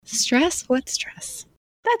Stress? What stress?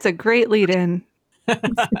 That's a great lead-in.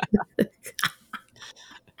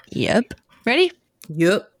 Yep. Ready?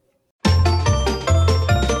 Yep.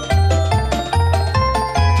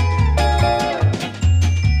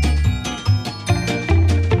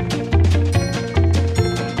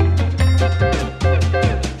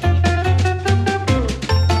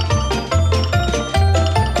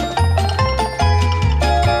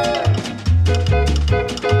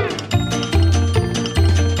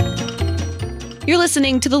 You're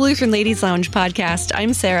listening to the Lutheran Ladies Lounge podcast.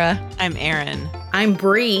 I'm Sarah. I'm Erin. I'm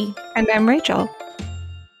Bree. And I'm Rachel.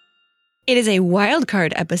 It is a wild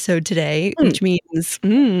card episode today, which means,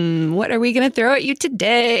 what are we going to throw at you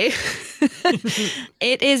today?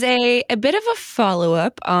 It is a bit of a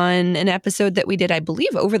follow-up on an episode that we did, I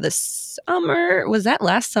believe, over the summer. Was that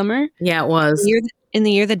last summer? Yeah, it was. In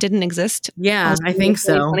the year that didn't exist? Yeah, I think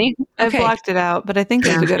so. I blocked it out, but I think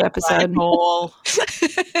it was a good episode.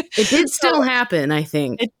 It did still happen, I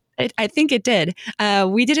think. I think it did.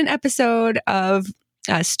 We did an episode of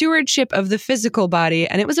Stewardship of the Physical Body,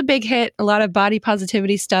 and it was a big hit. A lot of body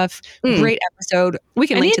positivity stuff. Great episode. We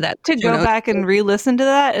can link to that. To go back and re-listen to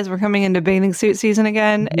that as we're coming into bathing suit season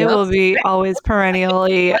again. Yep. It will be always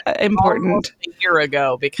perennially important. Almost a year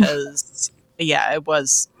ago, because it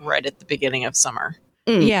was right at the beginning of summer.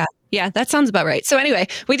 Yeah, that sounds about right. So anyway,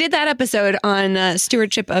 we did that episode on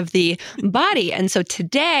stewardship of the body. And so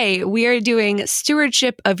today we are doing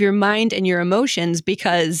stewardship of your mind and your emotions,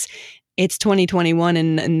 because it's 2021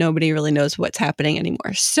 and nobody really knows what's happening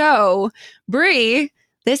anymore. So, Bree,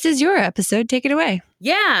 this is your episode. Take it away.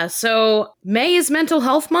 Yeah, so May is Mental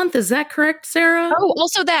Health Month. Is that correct, Sarah? Oh,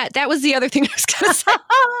 also that was the other thing I was going to say.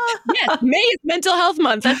 Yes, May is Mental Health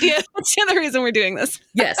Month. That's the other reason we're doing this.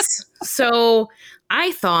 Yes. So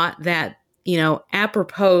I thought that,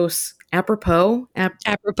 apropos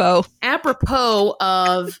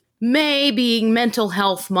of May being Mental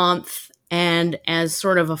Health Month, and as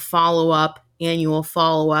sort of a annual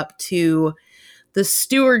follow-up to the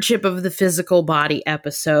Stewardship of the Physical Body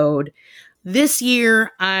episode, this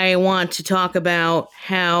year I want to talk about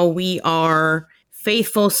how we are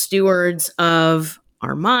faithful stewards of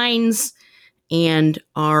our minds and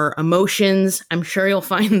our emotions. I'm sure you'll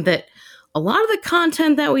find that a lot of the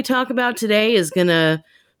content that we talk about today is going to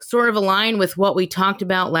sort of align with what we talked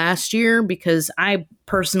about last year, because I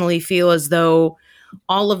personally feel as though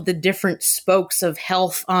all of the different spokes of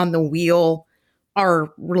health on the wheel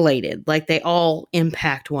are related, like they all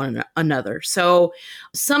impact one another. So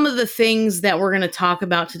some of the things that we're going to talk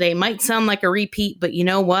about today might sound like a repeat, but you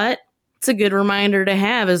know what? It's a good reminder to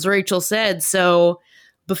have, as Rachel said. So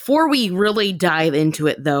before we really dive into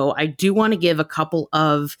it, though, I do want to give a couple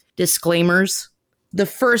of disclaimers. The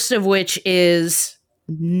first of which is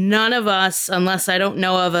none of us, unless I don't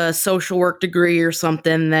know of a social work degree or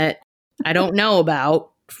something that I don't know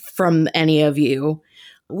about from any of you,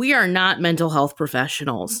 we are not mental health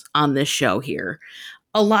professionals on this show here.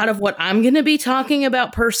 A lot of what I'm going to be talking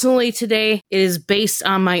about personally today is based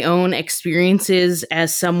on my own experiences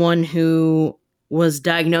as someone who was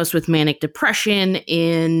diagnosed with manic depression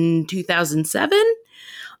in 2007.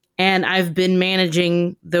 And I've been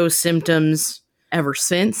managing those symptoms ever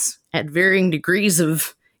since at varying degrees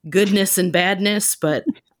of goodness and badness, but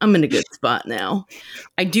I'm in a good spot now.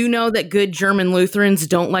 I do know that good German Lutherans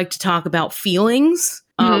don't like to talk about feelings.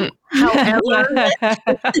 However,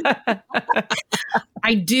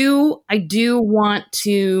 I do want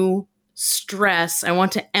to stress, I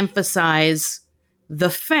want to emphasize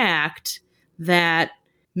the fact that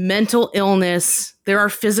mental illness, there are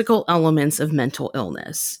physical elements of mental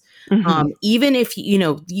illness. Even if,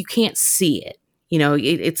 you can't see it,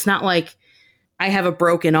 it's not like I have a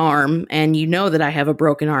broken arm and that I have a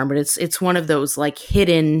broken arm, but it's one of those like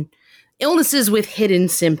hidden illnesses with hidden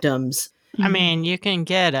symptoms. I mean, you can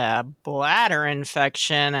get a bladder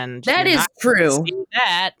infection, and that is true.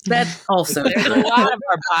 That's also there's a lot of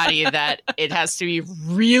our body that it has to be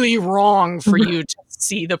really wrong for you to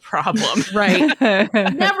see the problem. Right.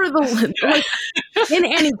 Nevertheless, in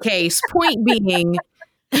any case, point being,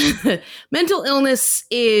 mental illness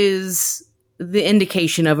is the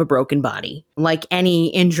indication of a broken body, like any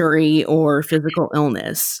injury or physical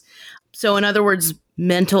illness. So in other words,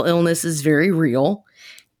 mental illness is very real,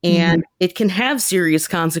 and it can have serious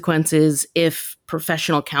consequences if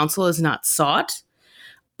professional counsel is not sought.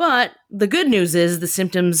 But the good news is the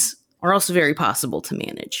symptoms are also very possible to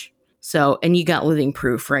manage. So, and you got living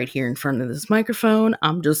proof right here in front of this microphone.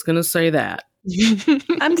 I'm just going to say that.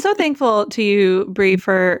 I'm so thankful to you, Bree,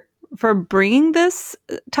 for bringing this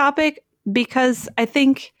topic, because I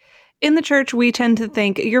think in the church we tend to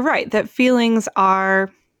think, you're right, that feelings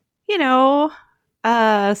are,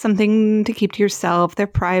 something to keep to yourself. They're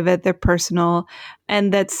private, they're personal,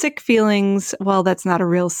 and that sick feelings, well, that's not a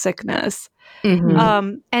real sickness.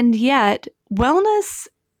 And yet, wellness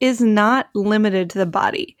is not limited to the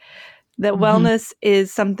body. That wellness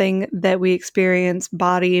is something that we experience: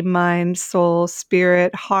 body, mind, soul,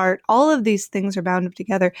 spirit, heart. All of these things are bound up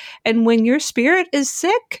together. And when your spirit is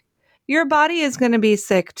sick, your body is going to be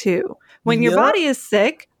sick too. When your body is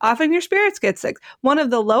sick, often your spirits get sick. One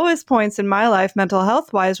of the lowest points in my life, mental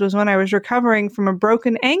health wise, was when I was recovering from a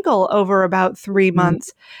broken ankle over about 3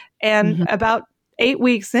 months. And about 8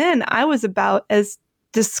 weeks in, I was about as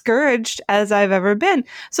discouraged as I've ever been.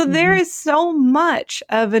 So there is so much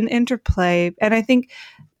of an interplay. And I think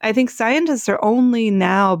scientists are only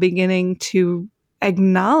now beginning to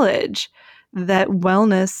acknowledge that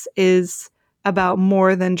wellness is about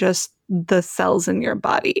more than just the cells in your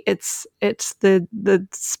body. It's the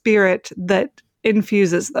spirit that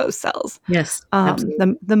infuses those cells. Yes.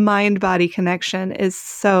 The mind-body connection is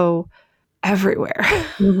so everywhere.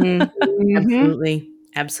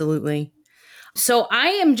 Absolutely. So I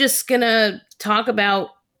am just going to talk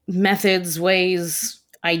about methods, ways,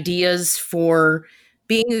 ideas for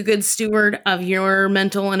being a good steward of your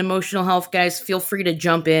mental and emotional health. Guys, feel free to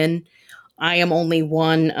jump in. I am only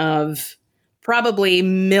one of probably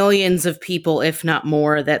millions of people, if not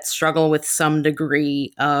more, that struggle with some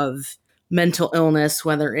degree of mental illness,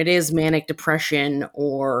 whether it is manic depression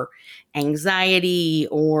or anxiety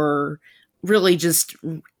or really just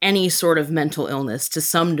any sort of mental illness to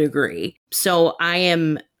some degree. So I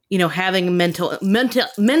am, having mental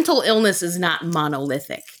illness is not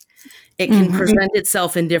monolithic. It can present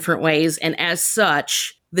itself in different ways. And as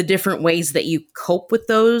such, the different ways that you cope with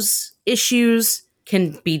those issues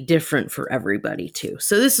can be different for everybody too.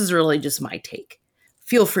 So this is really just my take.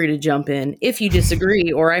 Feel free to jump in if you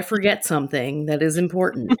disagree or I forget something that is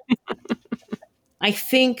important. I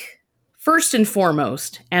think first and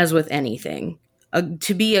foremost, as with anything,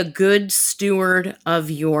 to be a good steward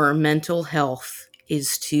of your mental health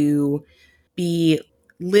is to be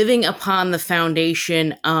living upon the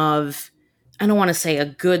foundation of, I don't want to say a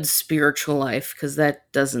good spiritual life because that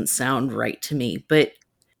doesn't sound right to me, but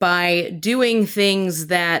by doing things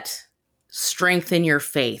that strengthen your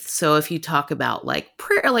faith. So if you talk about like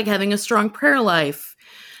prayer, like having a strong prayer life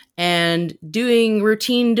and doing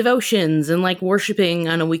routine devotions and like worshiping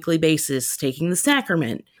on a weekly basis, taking the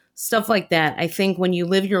sacrament, stuff like that. I think when you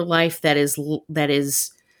live your life that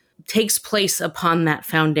is takes place upon that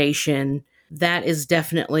foundation, that is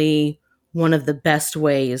definitely one of the best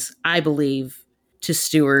ways, I believe, to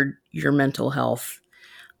steward your mental health.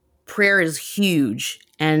 Prayer is huge.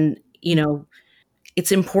 And,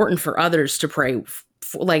 it's important for others to pray.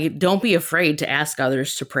 Like, don't be afraid to ask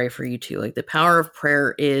others to pray for you too. Like, the power of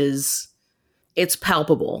prayer it's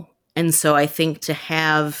palpable. And so I think to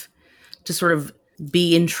sort of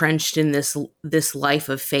be entrenched in this life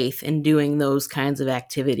of faith and doing those kinds of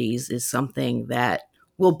activities is something that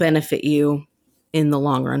will benefit you in the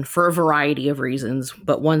long run for a variety of reasons.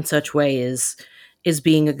 But one such way is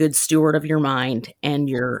being a good steward of your mind and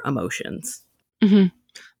your emotions.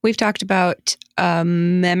 We've talked about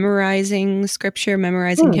memorizing scripture,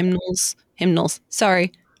 memorizing hymns. Sarah!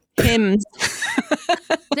 He's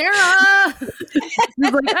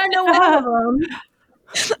like, I know all of them.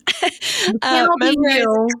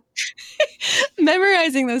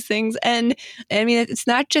 Memorizing those things. And I mean, it's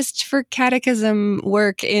not just for catechism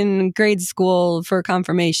work in grade school for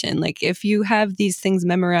confirmation. Like, if you have these things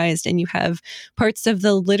memorized and you have parts of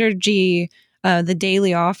the liturgy, the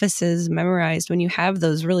daily offices memorized, when you have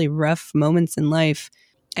those really rough moments in life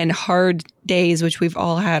and hard days, which we've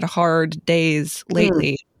all had hard days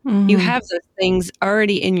lately, you have those things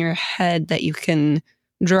already in your head that you can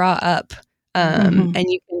draw up. And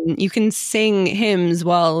you can sing hymns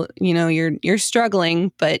while you're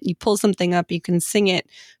struggling, but you pull something up, you can sing it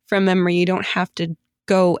from memory. You don't have to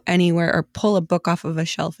go anywhere or pull a book off of a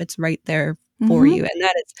shelf. It's right there for you. And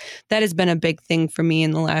that has been a big thing for me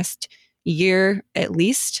in the last year, at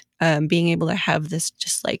least, being able to have this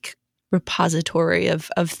just like repository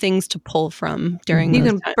of things to pull from during you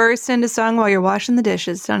can times. Burst into song while you're washing the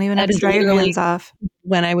dishes. Don't even have to dry your hands off.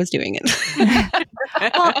 When I was doing it.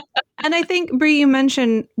 Well, and I think, Bree, you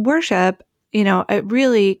mentioned worship. It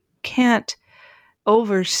really can't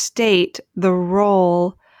overstate the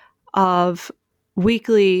role of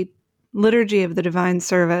weekly liturgy of the divine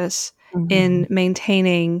service in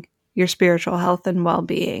maintaining your spiritual health and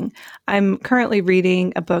well-being. I'm currently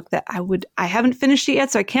reading a book that I haven't finished it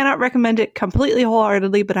yet, so I cannot recommend it completely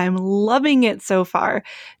wholeheartedly, but I'm loving it so far.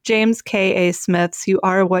 James K.A. Smith's You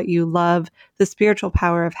Are What You Love, The Spiritual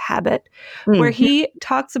Power of Habit, where he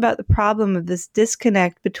talks about the problem of this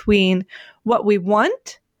disconnect between what we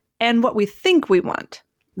want and what we think we want.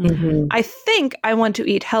 I think I want to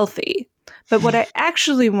eat healthy, but what I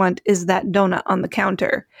actually want is that donut on the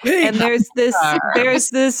counter. And there's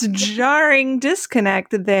this jarring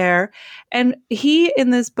disconnect there. And he, in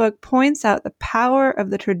this book, points out the power of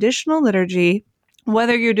the traditional liturgy,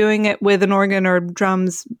 whether you're doing it with an organ or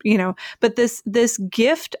drums, but this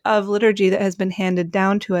gift of liturgy that has been handed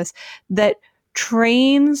down to us that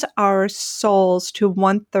trains our souls to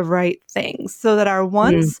want the right things so that our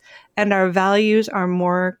wants and our values are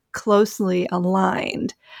more closely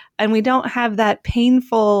aligned. And we don't have that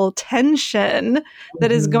painful tension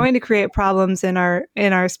that is going to create problems in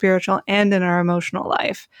our spiritual and in our emotional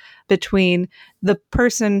life between the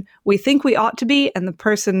person we think we ought to be and the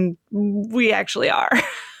person we actually are.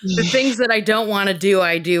 The things that I don't want to do,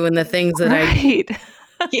 I do, and the things that I do.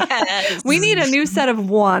 Yes. We need a new set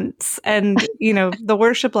of wants. And, the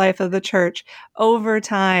worship life of the church over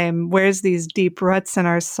time wears these deep ruts in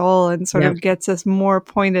our soul and sort of gets us more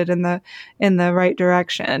pointed in the right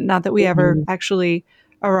direction. Not that we ever actually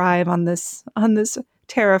arrive on this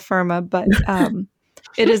terra firma, but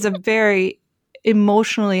it is a very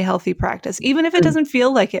emotionally healthy practice, even if it doesn't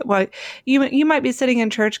feel like it. Well, you might be sitting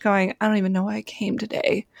in church going, I don't even know why I came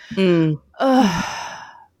today. And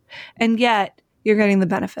yet you're getting the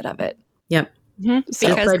benefit of it. Yep.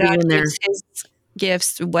 So because God gives his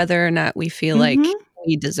gifts, whether or not we feel like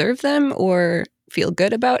we deserve them or feel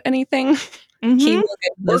good about anything, he will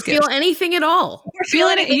give those feel anything at all. Or feel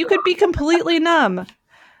anything. You could be completely numb.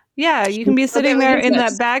 Yeah, you can be sitting there in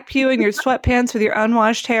that back pew in your sweatpants with your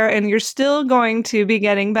unwashed hair, and you're still going to be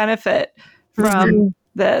getting benefit from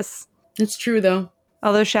this. It's true, though.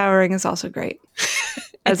 Although showering is also great.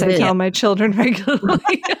 As I tell my children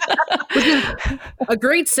regularly. A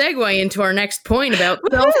great segue into our next point about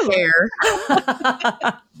self-care.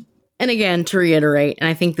 And again, to reiterate, and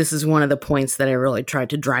I think this is one of the points that I really tried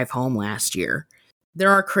to drive home last year.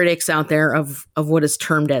 There are critics out there of what is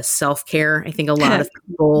termed as self-care. I think a lot of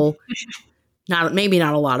people, maybe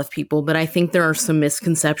not a lot of people, but I think there are some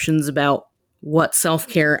misconceptions about what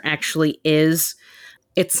self-care actually is.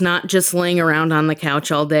 It's not just laying around on the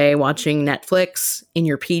couch all day watching Netflix in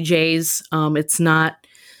your PJs. It's not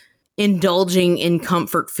indulging in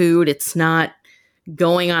comfort food. It's not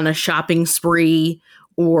going on a shopping spree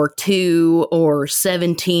or 2 or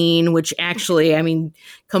 17, which actually,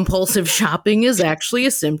 compulsive shopping is actually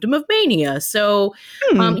a symptom of mania. So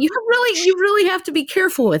you really have to be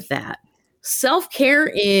careful with that.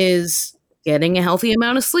 Self-care is getting a healthy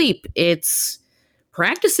amount of sleep. It's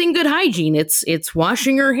practicing good hygiene. It's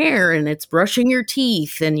washing your hair and it's brushing your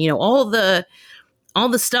teeth and all the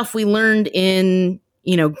stuff we learned in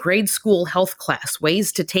grade school health class,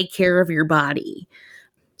 ways to take care of your body.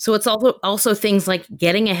 So it's also things like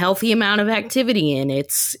getting a healthy amount of activity in.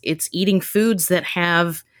 It's eating foods that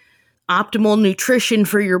have optimal nutrition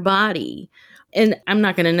for your body. And I'm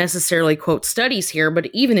not going to necessarily quote studies here, but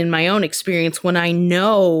even in my own experience, when I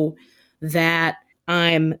know that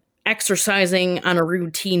I'm exercising on a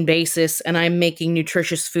routine basis and I'm making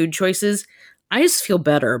nutritious food choices, I just feel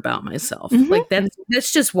better about myself. Like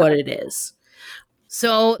that's just what it is.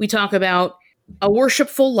 So we talk about a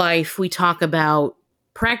worshipful life. We talk about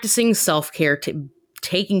practicing self-care,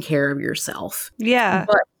 taking care of yourself. Yeah.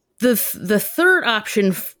 But the third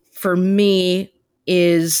option for me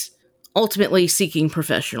is ultimately seeking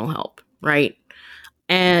professional help, right?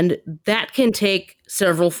 And that can take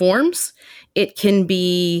several forms. It can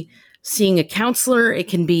be seeing a counselor. It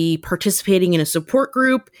can be participating in a support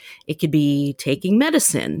group. It could be taking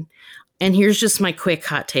medicine. And here's just my quick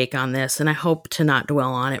hot take on this, and I hope to not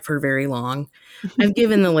dwell on it for very long. I've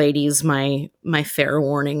given the ladies my fair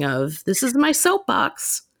warning of, this is my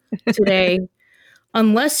soapbox today.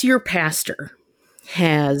 Unless your pastor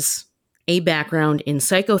has a background in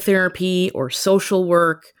psychotherapy or social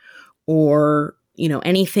work or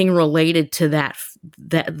anything related to that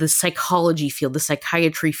the psychology field, the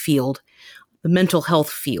psychiatry field, the mental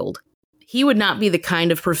health field, he would not be the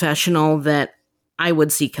kind of professional that I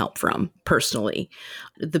would seek help from personally.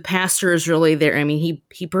 The pastor is really there.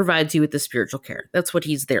 He provides you with the spiritual care. That's what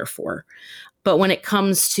he's there for. But when it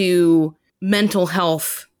comes to mental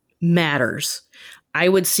health matters, I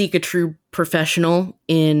would seek a true professional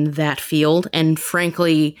in that field. And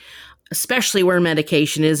frankly, especially where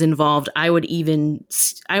medication is involved, I would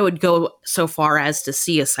go so far as to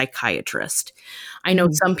see a psychiatrist. I know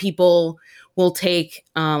some people will take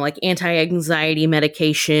like anti-anxiety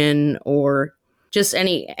medication or just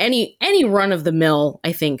any run of the mill,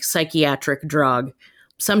 I think, psychiatric drug.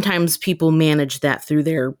 Sometimes people manage that through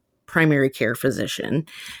their primary care physician.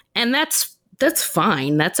 And that's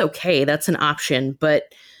fine. That's okay. That's an option.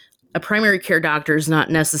 But a primary care doctor is not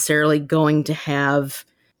necessarily going to have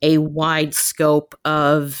a wide scope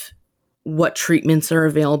of what treatments are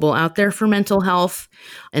available out there for mental health.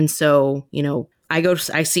 And so,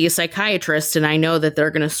 I see a psychiatrist and I know that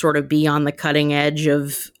they're going to sort of be on the cutting edge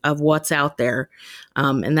of what's out there.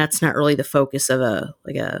 And that's not really the focus of a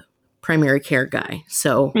primary care guy.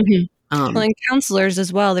 So, well, and counselors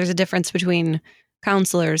as well, there's a difference between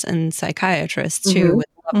counselors and psychiatrists too, with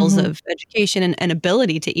levels of education and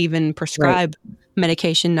ability to even prescribe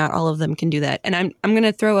medication. Not all of them can do that. And I'm going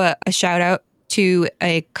to throw a shout out to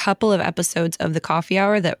a couple of episodes of the Coffee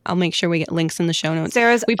Hour that I'll make sure we get links in the show notes.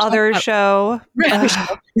 Sarah's other show.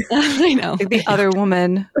 I know. Like the other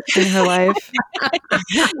woman in her life.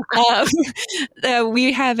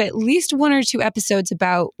 We have at least 1 or 2 episodes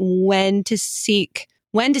about when to seek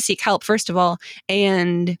help, first of all,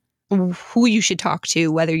 and who you should talk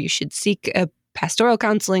to, whether you should seek a pastoral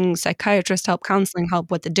counseling, psychiatrist help, counseling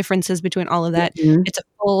help, what the difference is between all of that. It's a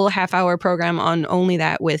full half-hour program on only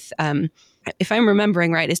that with, if I'm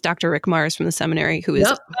remembering right, is Dr. Rick Mars from the seminary, who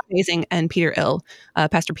is amazing, and Peter Ill,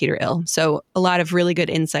 Pastor Peter Ill. So a lot of really good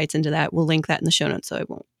insights into that. We'll link that in the show notes, so I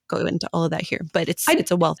won't go into all of that here. But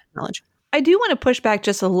it's a wealth of knowledge. I do want to push back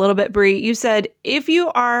just a little bit, Bree. You said if you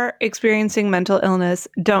are experiencing mental illness,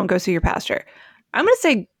 don't go see your pastor. I'm going to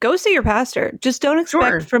say go see your pastor. Just don't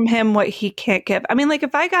expect from him what he can't give. I mean, like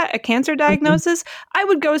if I got a cancer diagnosis, I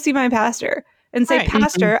would go see my pastor and say,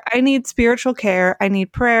 Pastor, I need spiritual care. I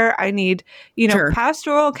need prayer. I need,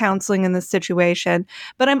 pastoral counseling in this situation.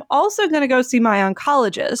 But I'm also going to go see my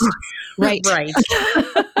oncologist. Right.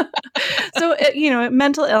 So,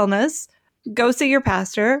 mental illness, go see your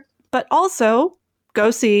pastor, but also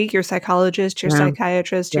go see your psychologist, your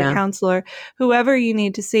psychiatrist, your counselor, whoever you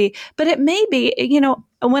need to see. But it may be,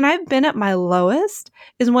 when I've been at my lowest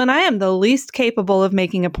is when I am the least capable of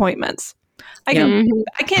making appointments. I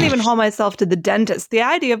can't even haul myself to the dentist. The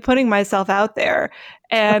idea of putting myself out there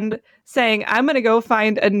and saying, I'm going to go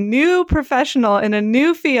find a new professional in a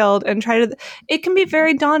new field and it can be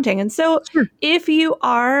very daunting. And so if you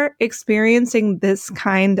are experiencing this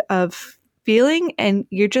kind of feeling and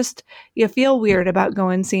you feel weird about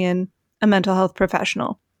going seeing a mental health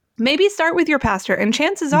professional, maybe start with your pastor, and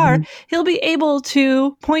chances are he'll be able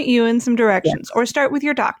to point you in some directions, or start with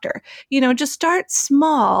your doctor. Just start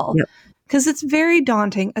small, because it's very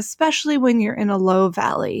daunting, especially when you're in a low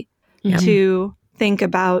valley, to think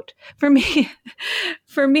about. For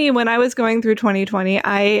me, when I was going through 2020,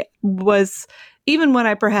 I was, even when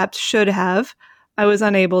I perhaps should have, I was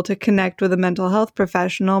unable to connect with a mental health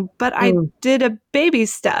professional, but I did a baby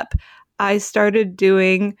step. I started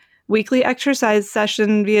doing weekly exercise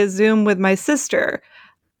session via Zoom with my sister,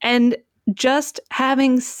 and just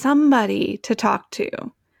having somebody to talk to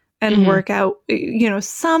and work out,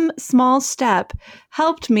 some small step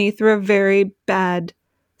helped me through a very bad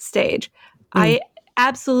stage. I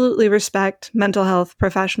absolutely respect mental health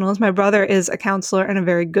professionals. My brother is a counselor and a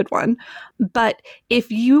very good one. But if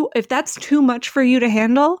that's too much for you to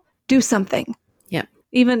handle, do something. Yeah.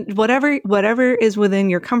 Even whatever is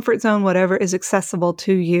within your comfort zone, whatever is accessible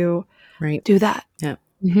to you, do that. Yeah.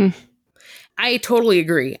 I totally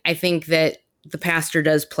agree. I think that the pastor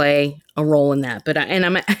does play a role in that. But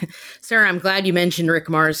Sarah, I'm glad you mentioned Rick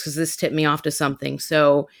Mars, because this tipped me off to something.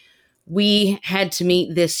 So we had to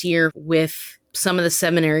meet this year with some of the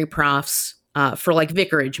seminary profs for like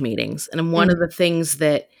vicarage meetings. And one of the things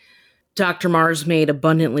that Dr. Mars made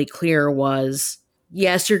abundantly clear was,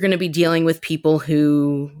 yes, you're going to be dealing with people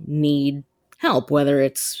who need help, whether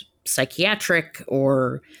it's psychiatric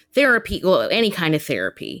or therapy, well, any kind of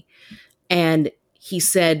therapy. And he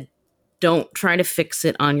said, don't try to fix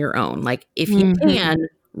it on your own. Like if you can,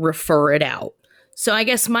 refer it out. So I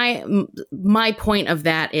guess my point of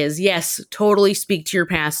that is, yes, totally speak to your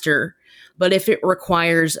pastor. But if it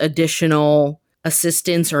requires additional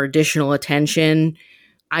assistance or additional attention,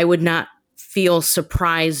 I would not feel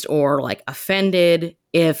surprised or like offended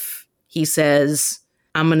if he says,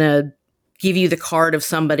 I'm going to give you the card of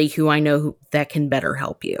somebody who I know that can better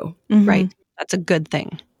help you. Right. That's a good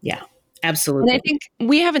thing. Yeah, absolutely. And I think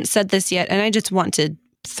we haven't said this yet, and I just want to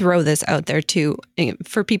throw this out there too,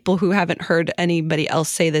 for people who haven't heard anybody else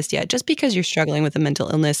say this yet. Just because you're struggling with a mental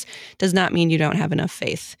illness does not mean you don't have enough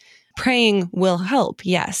faith. Praying will help,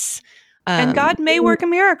 yes, And God may work a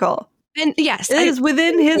miracle. And yes, it is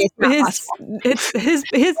within his it's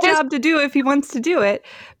his job to do if he wants to do it.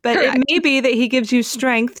 But Correct. it may be that he gives you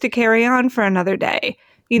strength to carry on for another day.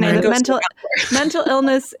 You know, that mental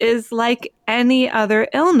illness is like any other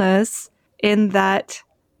illness in that,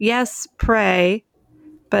 yes, pray,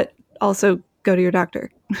 but also go to your doctor.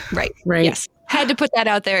 Right. Right. Yes. Had to put that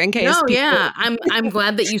out there in case. No, yeah. I'm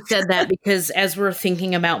glad that you said that, because as we're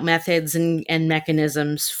thinking about methods and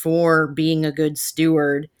mechanisms for being a good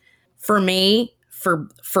steward, for me,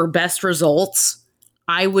 for best results,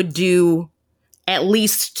 I would do at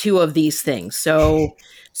least 2 of these things. So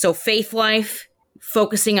faith life,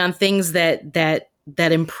 focusing on things that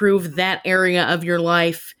improve that area of your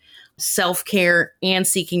life, self-care, and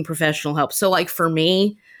seeking professional help. So like for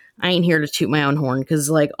me, I ain't here to toot my own horn, because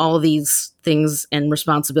like all these things and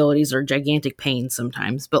responsibilities are gigantic pains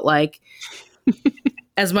sometimes. But like,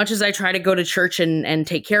 as much as I try to go to church and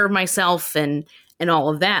take care of myself and all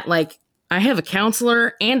of that, like I have a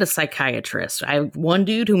counselor and a psychiatrist. I have one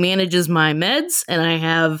dude who manages my meds, and I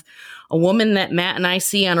have a woman that Matt and I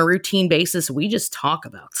see on a routine basis. We just talk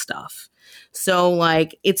about stuff. So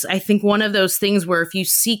like, it's, I think, one of those things where if you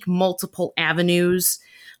seek multiple avenues,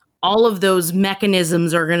 all of those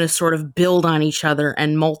mechanisms are going to sort of build on each other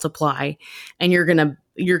and multiply, and you're going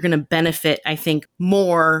to benefit, I think,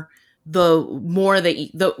 more the more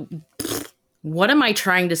that what am I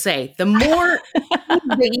trying to say? The more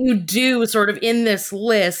that you do sort of in this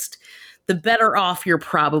list, the better off you're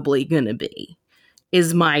probably going to be,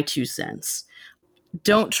 is my 2 cents.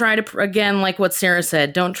 Don't try to, again, like what Sarah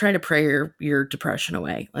said, don't try to pray your depression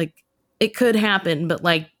away. Like, it could happen, but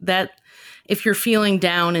like that, if you're feeling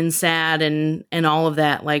down and sad and all of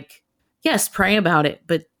that, like, yes, pray about it,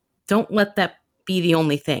 but don't let that be the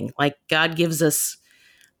only thing. Like, God gives us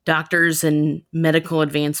doctors and medical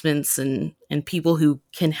advancements and people who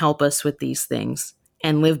can help us with these things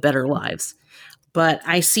and live better lives. But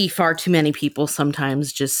I see far too many people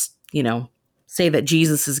sometimes just, say that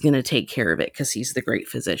Jesus is going to take care of it because he's the great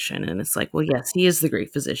physician. And it's like, well, yes, he is the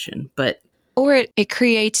great physician, but. Or it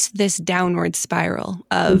creates this downward spiral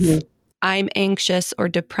of I'm anxious or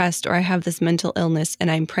depressed, or I have this mental illness and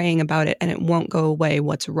I'm praying about it and it won't go away.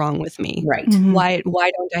 What's wrong with me? Right. Mm-hmm. Why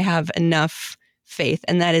don't I have enough faith?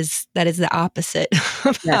 And that is the opposite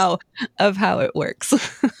of how it works.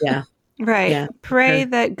 Yeah. Right. Yeah. Pray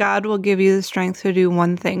that God will give you the strength to do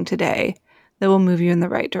one thing today that will move you in the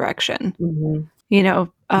right direction. Mm-hmm.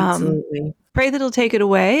 Absolutely. Pray that he'll take it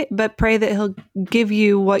away, but pray that he'll give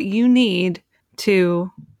you what you need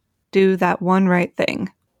to do that one right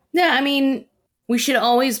thing. Yeah, I mean, we should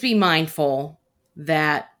always be mindful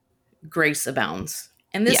that grace abounds.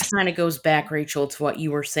 And this kind of goes back, Rachel, to what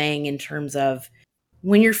you were saying in terms of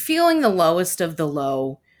when you're feeling the lowest of the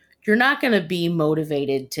low, you're not going to be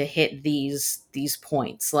motivated to hit these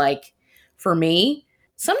points. Like, for me,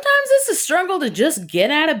 sometimes it's a struggle to just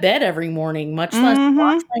get out of bed every morning, much less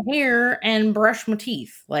wash my hair and brush my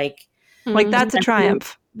teeth. Like that's a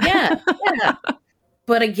triumph. Yeah.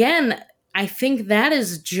 But again, I think that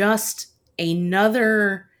is just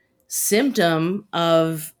another symptom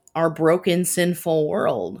of our broken, sinful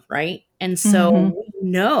world, right? And so we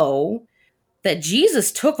know that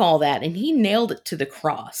Jesus took all that and he nailed it to the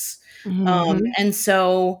cross. And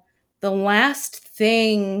so the last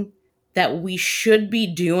thing that we should be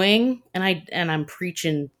doing, and I'm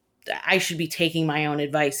preaching, I should be taking my own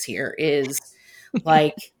advice here, is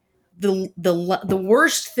like the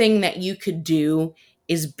worst thing that you could do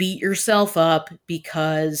is beat yourself up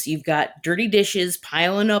because you've got dirty dishes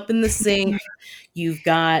piling up in the sink. You've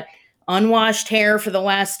got unwashed hair for the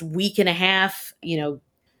last week and a half. You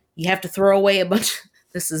have to throw away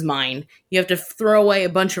this is mine. You have to throw away a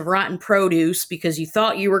bunch of rotten produce because you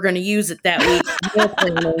thought you were going to use it that week.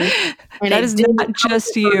 And that is not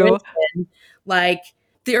just you. Like,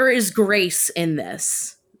 there is grace in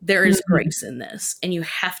this. There is grace in this. And you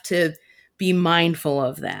have to be mindful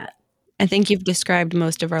of that. I think you've described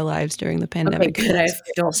most of our lives during the pandemic. Okay, good. I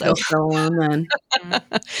don't feel so alone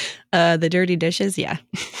then. The dirty dishes, yeah.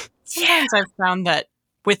 Sometimes I've found that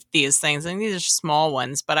with these things, and these are small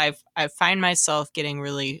ones, but I find myself getting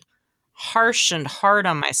really harsh and hard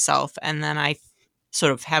on myself, and then I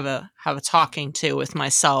sort of have a talking to with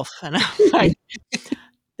myself, and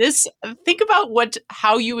think about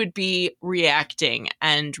how you would be reacting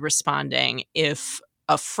and responding if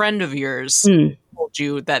a friend of yours told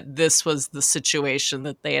you that this was the situation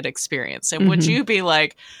that they had experienced, and would you be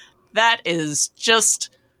like, that is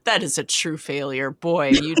a true failure, boy,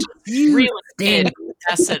 you just really did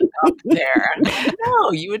mess it up there.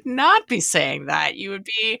 No, you would not be saying that. You would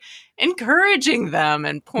be encouraging them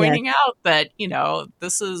and pointing out that,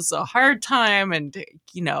 this is a hard time and,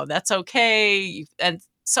 that's okay. And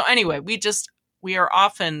so anyway, we are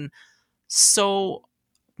often so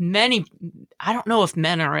many. I don't know if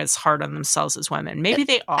men are as hard on themselves as women. Maybe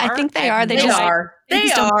they are. I think they are. They are.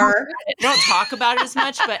 Don't talk about it as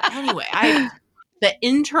much. But anyway, the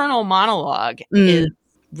internal monologue is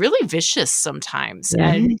really vicious sometimes.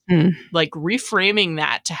 And like reframing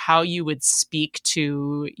that to how you would speak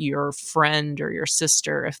to your friend or your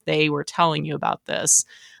sister if they were telling you about this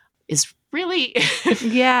is really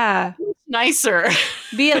nicer.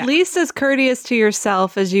 Be at least as courteous to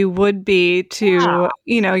yourself as you would be to,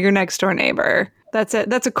 your next door neighbor. That's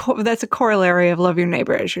a corollary of love your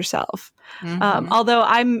neighbor as yourself. Although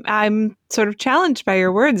I'm sort of challenged by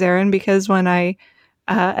your words, Erin, because when I,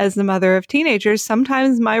 as the mother of teenagers,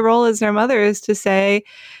 sometimes my role as their mother is to say,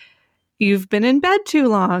 "You've been in bed too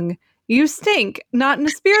long. You stink." Not in a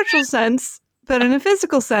spiritual sense, but in a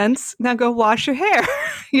physical sense. Now go wash your hair.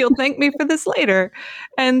 You'll thank me for this later.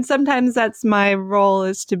 And sometimes that's my role,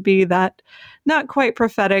 is to be that not quite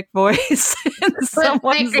prophetic voice in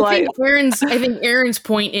someone's life. I think Erin's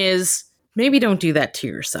point is, maybe don't do that to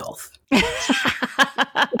yourself.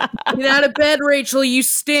 Get out of bed, Rachel, you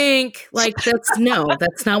stink. Like, that's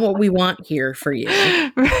not what we want here for you.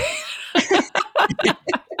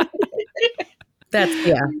 But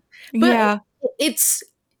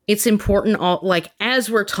it's important, like, as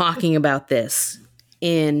we're talking about this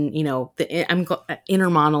in, the inner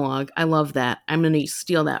monologue. I love that. I'm going to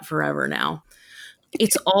steal that forever now.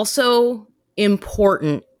 It's also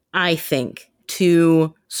important, I think,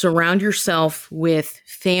 to surround yourself with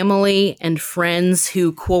family and friends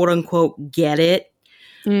who, quote unquote, get it.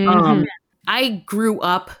 I grew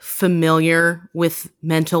up familiar with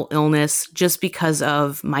mental illness just because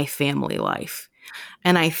of my family life.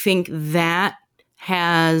 And I think that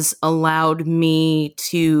has allowed me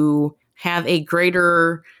to have a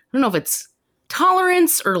greater, I don't know if it's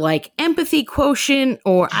tolerance or like empathy quotient,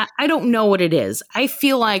 or I don't know what it is. I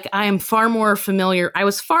feel like I was far more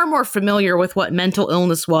familiar with what mental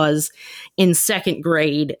illness was in second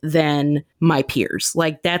grade than my peers.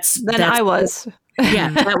 Like that's I was.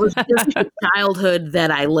 That was just the childhood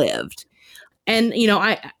that I lived. And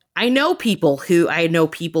I know people who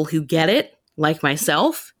get it, like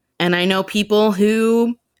myself, and I know people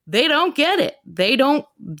who they don't get it.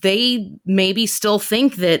 They maybe still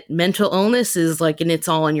think that mental illness is like an it's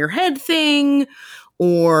all in your head thing,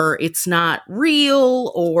 or it's not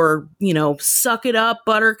real, or, suck it up,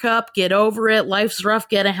 buttercup, get over it, life's rough,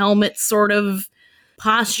 get a helmet sort of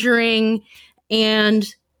posturing.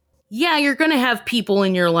 And you're going to have people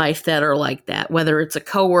in your life that are like that, whether it's a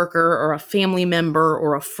coworker or a family member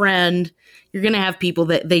or a friend. You're going to have people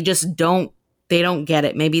that they just don't get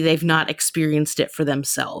it. Maybe they've not experienced it for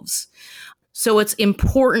themselves. So it's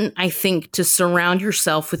important, I think, to surround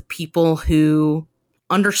yourself with people who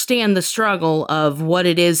understand the struggle of what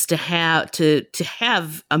it is to have to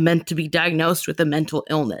be diagnosed with a mental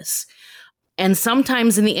illness. And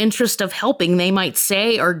sometimes in the interest of helping, they might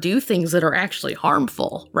say or do things that are actually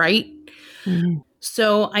harmful, right? Mm-hmm.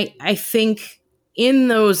 So I think in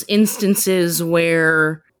those instances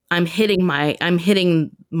where I'm hitting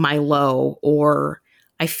my low, or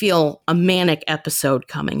I feel a manic episode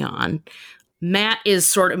coming on, Matt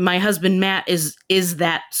is my husband, Matt is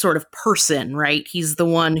that sort of person, right? He's the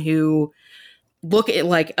one who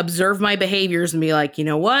observe my behaviors and be like, you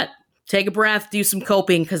know what? Take a breath, do some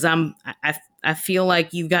coping, because I feel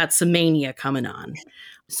like you've got some mania coming on.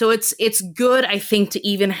 So it's good, I think, to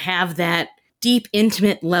even have that deep,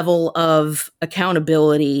 intimate level of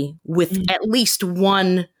accountability with at least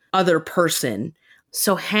one other person.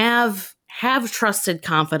 So have trusted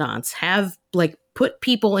confidants, put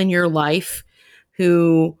people in your life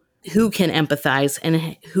who can empathize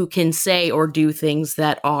and who can say or do things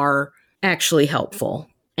that are actually helpful,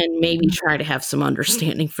 and maybe try to have some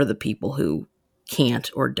understanding for the people who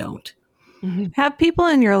can't or don't. Mm-hmm. Have people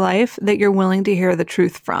in your life that you're willing to hear the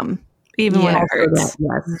truth from, even when it hurts.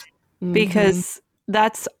 Because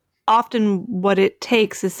that's often what it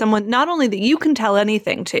takes, is someone not only that you can tell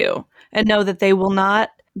anything to and know that they will not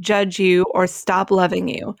judge you or stop loving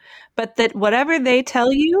you, but that whatever they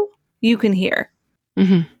tell you, you can hear.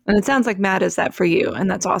 Mm-hmm. And it sounds like Matt is that for you, and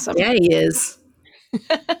that's awesome. Yeah, he is.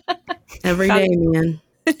 Every day, man.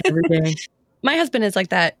 Every day. My husband is like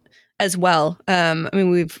that as well.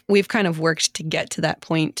 We've kind of worked to get to that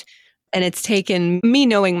point, and it's taken me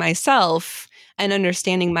knowing myself and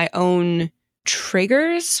understanding my own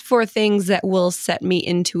triggers for things that will set me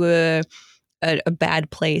into a bad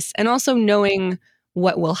place, and also knowing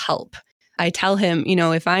what will help. I tell him,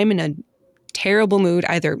 if I'm in a terrible mood,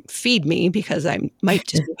 either feed me because I might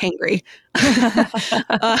just be hangry,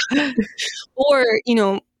 or,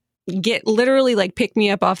 get literally like pick me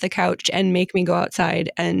up off the couch and make me go outside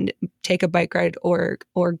and take a bike ride or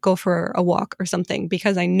go for a walk or something,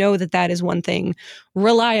 because I know that is one thing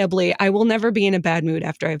reliably. I will never be in a bad mood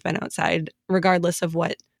after I've been outside, regardless of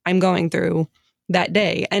what I'm going through that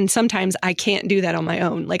day. And sometimes I can't do that on my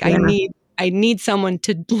own. Like I need someone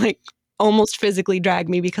to like almost physically drag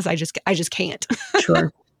me because I just can't.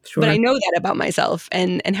 Sure. But I know that about myself,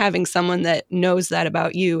 and having someone that knows that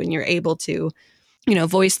about you, and you're able to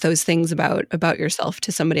voice those things about yourself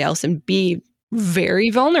to somebody else and be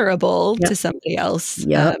very vulnerable to somebody else,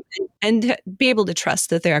 and be able to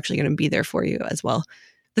trust that they're actually going to be there for you as well.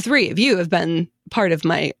 The three of you have been part of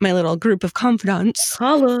my little group of confidants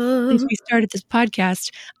since we started this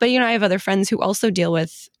podcast. But, I have other friends who also deal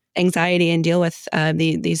with anxiety and deal with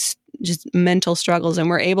these just mental struggles. And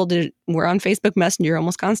we're on Facebook Messenger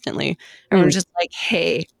almost constantly. And we're just like,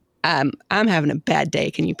 hey, I'm having a bad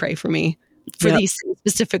day. Can you pray for me? For these things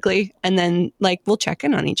specifically. And then like we'll check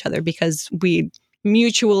in on each other because we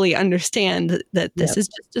mutually understand that this is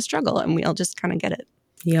just a struggle, and we all just kind of get it.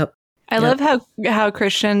 Yep. I love how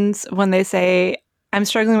Christians, when they say, I'm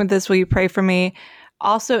struggling with this, will you pray for me?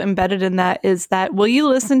 Also embedded in that is that, will you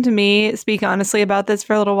listen to me speak honestly about this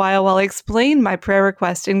for a little while I explain my prayer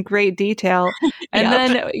request in great detail? And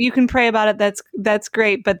then you can pray about it. That's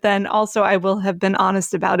great. But then also I will have been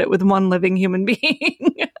honest about it with one living human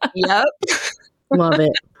being. Yep. Love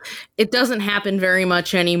it. It doesn't happen very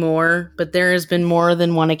much anymore, but there has been more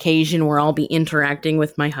than one occasion where I'll be interacting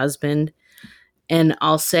with my husband and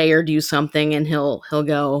I'll say or do something and he'll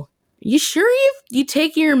go, you sure you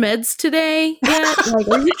taking your meds today? Yeah. Like,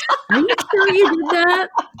 are you sure you did that?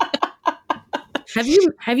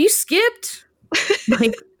 Have you skipped?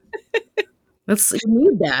 Like, you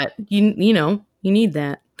need that. You need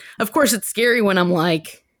that. Of course, it's scary when I'm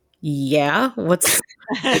like, yeah, what's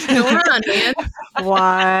going on, man?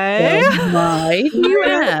 Why? Why do you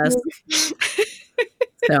ask?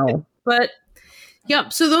 So, but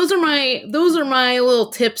yep. So those are my little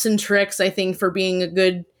tips and tricks, I think, for being a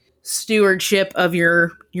good stewardship of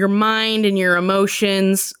your mind and your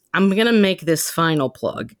emotions. I'm going to make this final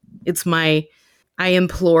plug. I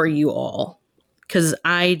implore you all, because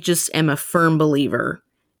I just am a firm believer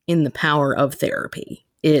in the power of therapy.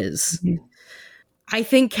 I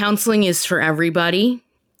think counseling is for everybody.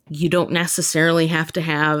 You don't necessarily have to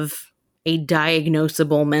have a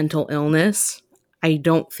diagnosable mental illness. I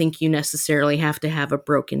don't think you necessarily have to have a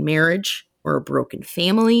broken marriage or a broken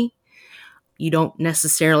family. You don't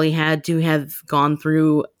necessarily had to have gone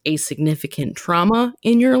through a significant trauma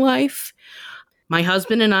in your life. My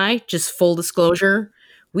husband and I, just full disclosure,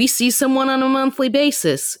 we see someone on a monthly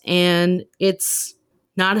basis, and it's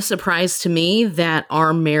not a surprise to me that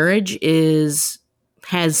our marriage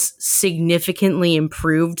has significantly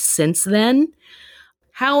improved since then.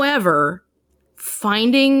 However,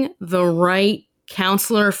 finding the right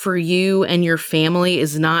counselor for you and your family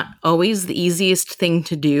is not always the easiest thing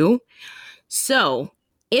to do. So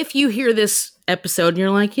if you hear this episode and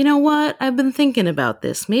you're like, you know what, I've been thinking about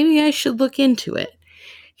this, maybe I should look into it.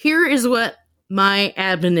 Here is what my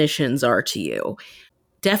admonitions are to you.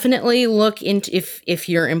 Definitely look into, if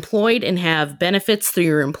you're employed and have benefits through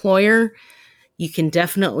your employer, you can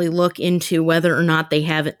definitely look into whether or not they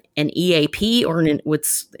have an EAP or an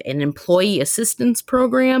employee assistance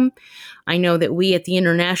program. I know that we at the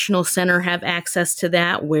International Center have access to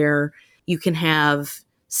that, where you can have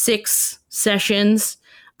 6 sessions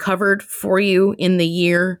covered for you in the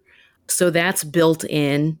year. So that's built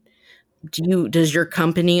in. Does your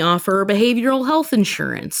company offer behavioral health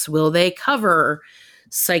insurance? Will they cover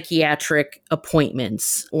psychiatric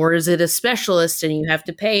appointments? Or is it a specialist and you have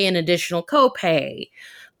to pay an additional copay?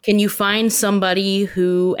 Can you find somebody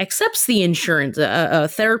who accepts the insurance, a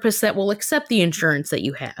therapist that will accept the insurance that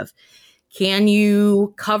you have? Can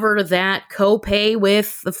you cover that copay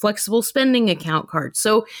with the flexible spending account card?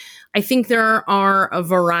 So I think there are a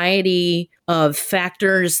variety of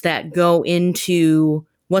factors that go into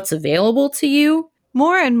what's available to you.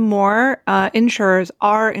 More and more insurers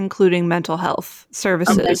are including mental health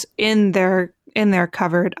services in their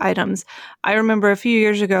covered items. I remember a few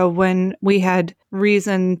years ago when we had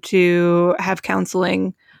reason to have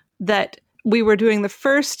counseling, that we were doing the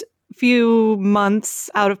first few months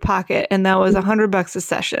out of pocket, and that was $100 a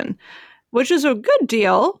session, which is a good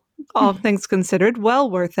deal, all things considered, well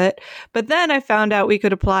worth it. But then I found out we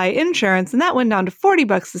could apply insurance, and that went down to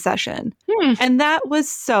 $40 a session. And that was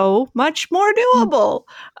so much more doable.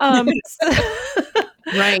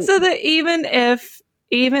 Right. So that even if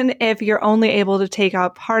even if you're only able to take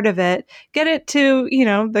out part of it, get it to,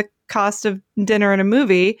 the cost of dinner and a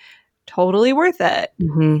movie, totally worth it.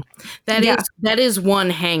 Mm-hmm. That is one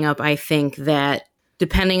hang up, I think, that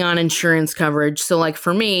depending on insurance coverage. So like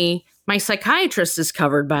for me, my psychiatrist is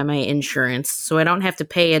covered by my insurance, so I don't have to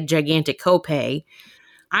pay a gigantic copay.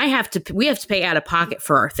 We have to pay out of pocket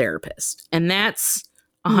for our therapist, and that's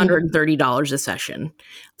 $130 a session.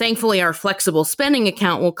 Thankfully, our flexible spending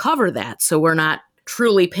account will cover that, so we're not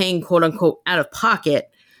truly paying quote unquote out of pocket,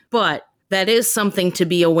 but that is something to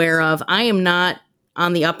be aware of. I am not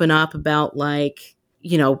on the up and up about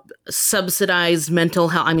subsidized mental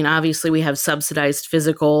health. I mean, obviously we have subsidized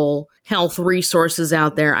physical health resources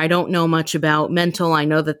out there. I don't know much about mental. I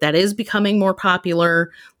know that is becoming more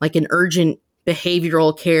popular, like an urgent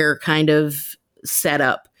behavioral care kind of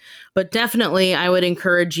setup. But definitely I would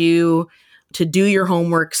encourage you to do your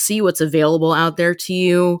homework, see what's available out there to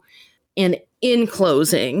you. And in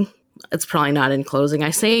closing, it's probably not in closing. I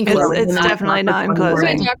say in closing. It's definitely not in closing. We're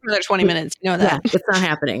going to talk for another 20 minutes. You know that. Yeah, it's not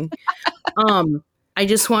happening. I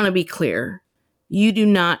just want to be clear. You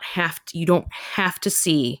don't have to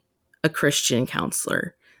see a Christian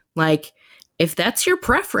counselor. Like, if that's your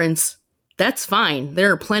preference, that's fine.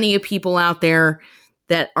 There are plenty of people out there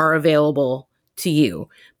that are available to you.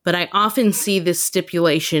 But I often see this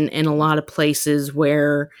stipulation in a lot of places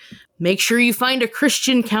where make sure you find a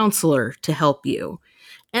Christian counselor to help you.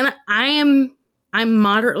 And I'm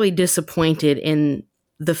moderately disappointed in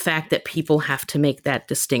the fact that people have to make that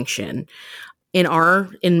distinction.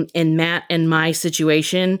 In Matt and my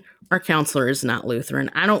situation, our counselor is not Lutheran.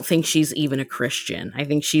 I don't think she's even a Christian. I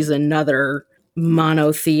think she's another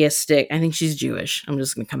monotheistic. I think she's Jewish. I'm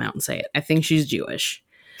just going to come out and say it. I think she's Jewish.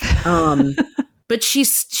 But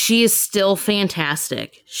she is still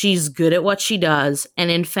fantastic. She's good at what she does. And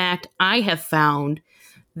in fact, I have found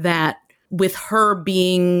that with her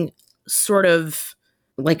being sort of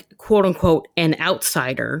like, quote unquote, an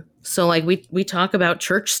outsider. So like we talk about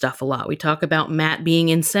church stuff a lot. We talk about Matt being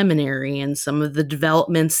in seminary and some of the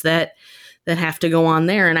developments that have to go on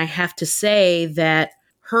there. And I have to say that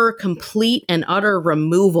her complete and utter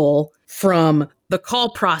removal from the call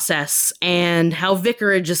process and how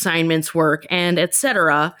vicarage assignments work and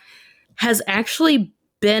etc. has actually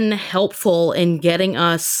been helpful in getting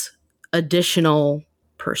us additional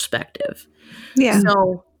perspective. Yeah.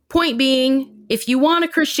 So point being, if you want a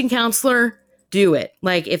Christian counselor, do it.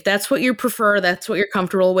 Like, if that's what you prefer, that's what you're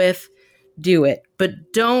comfortable with, do it.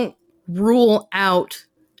 But don't rule out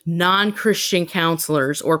non-Christian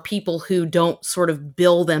counselors or people who don't sort of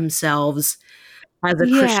bill themselves as a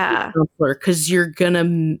Christian counselor, because you're going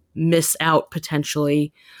to miss out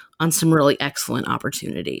potentially on some really excellent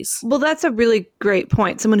opportunities. Well, that's a really great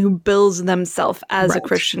point. Someone who bills themselves as a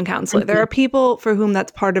Christian counselor. There are people for whom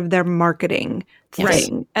that's part of their marketing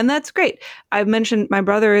thing. And that's great. I've mentioned my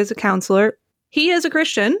brother is a counselor. He is a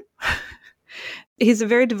Christian. He's a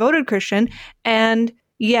very devoted Christian. And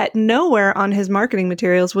yet nowhere on his marketing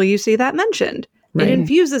materials will you see that mentioned. Right. It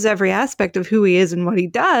infuses every aspect of who he is and what he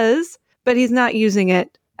does, but he's not using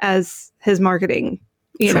it as his marketing,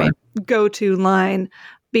 go-to line,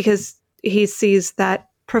 because he sees that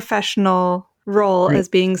professional role as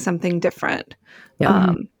being something different.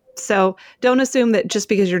 Yeah. So don't assume that just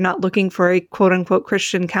because you're not looking for a quote unquote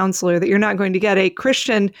Christian counselor that you're not going to get a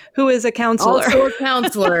Christian who is a counselor. Also a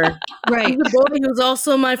counselor. Right. He's a boy who's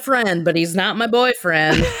also my friend, but he's not my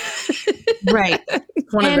boyfriend. Right.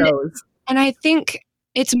 It's one of those. And I think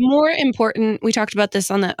it's more important. We talked about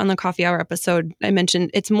this on the coffee hour episode. I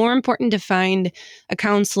mentioned it's more important to find a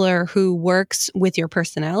counselor who works with your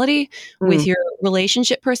personality, with your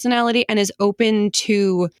relationship personality, and is open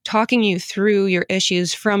to talking you through your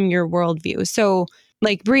issues from your worldview. So,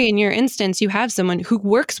 like Bree, in your instance, you have someone who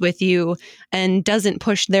works with you and doesn't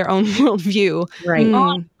push their own worldview.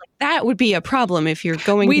 Right. That would be a problem if you're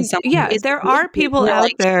going to someone. Yeah, there are people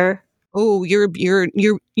out there. Oh,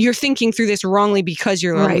 you're thinking through this wrongly because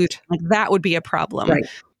you're a Lutheran. Like, that would be a problem. Right.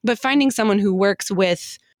 But finding someone who works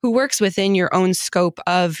within your own scope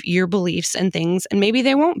of your beliefs and things, and maybe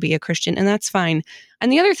they won't be a Christian, and that's fine.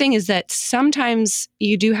 And the other thing is that sometimes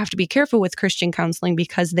you do have to be careful with Christian counseling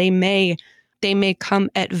because they may come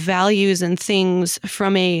at values and things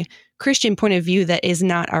from a Christian point of view that is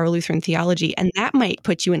not our Lutheran theology. And that might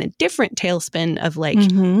put you in a different tailspin of like,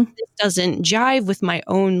 this doesn't jive with my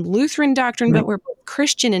own Lutheran doctrine, but we're both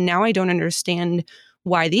Christian. And now I don't understand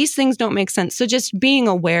why these things don't make sense. So just being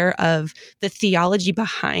aware of the theology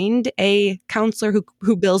behind a counselor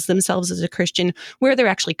who bills themselves as a Christian, where they're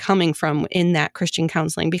actually coming from in that Christian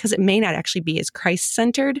counseling, because it may not actually be as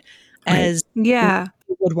Christ-centered as we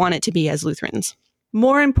would want it to be as Lutherans.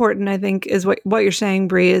 more important, I think, is what you're saying,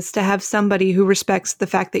 Bree, is to have somebody who respects the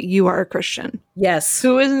fact that you are a Christian. Yes.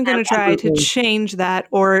 Who isn't going to try to Absolutely. change that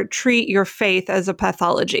or treat your faith as a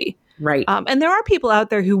pathology. Right. And there are people out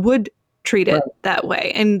there who would treat it that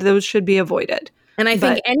way, and those should be avoided. And I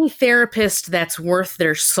think any therapist that's worth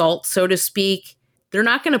their salt, so to speak, they're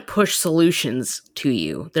not going to push solutions to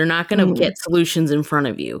you. They're not going to get solutions in front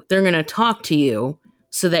of you. They're going to talk to you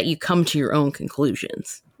so that you come to your own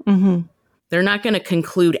conclusions. Mm-hmm. They're not going to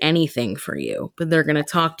conclude anything for you, but they're going to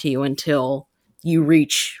talk to you until you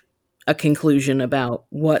reach a conclusion about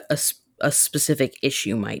what a specific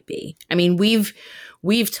issue might be. I mean,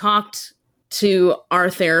 we've talked to our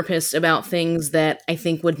therapist about things that I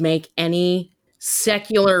think would make any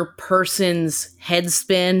secular person's head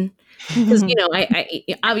spin. Because, you know, I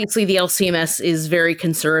obviously the LCMS is very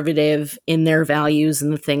conservative in their values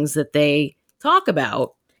and the things that they talk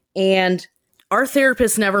about. And our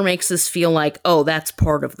therapist never makes us feel like, oh, that's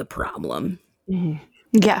part of the problem. Mm-hmm.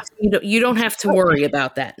 Yeah. You don't have to worry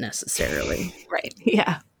about that necessarily. Right.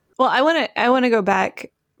 Yeah. Well, I want to go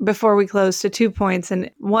back before we close to 2 points, and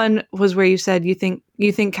one was where you said you think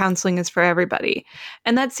counseling is for everybody,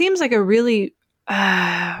 and that seems like a really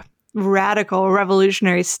radical,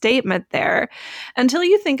 revolutionary statement there, until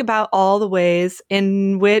you think about all the ways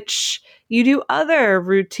in which you do other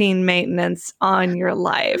routine maintenance on your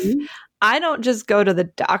life. Mm-hmm. I don't just go to the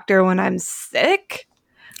doctor when I'm sick.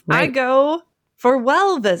 Right. I go for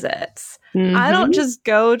well visits. Mm-hmm. I don't just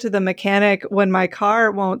go to the mechanic when my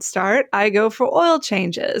car won't start. I go for oil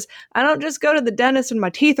changes. I don't just go to the dentist when my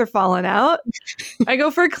teeth are falling out. I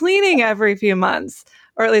go for cleaning every few months,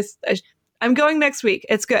 or at least I'm going next week.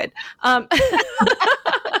 It's good. So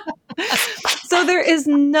there is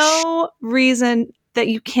no reason that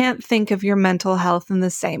you can't think of your mental health in the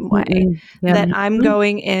same way. Mm-hmm. Yeah. That I'm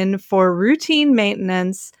going in for routine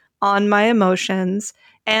maintenance on my emotions,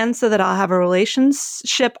 and so that I'll have a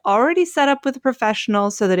relationship already set up with a professional,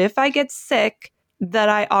 so that if I get sick, that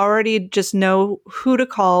I already just know who to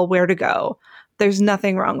call, where to go. There's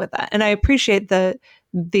nothing wrong with that. And I appreciate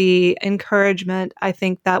the encouragement. I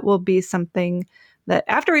think that will be something that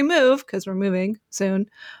after we move, because we're moving soon,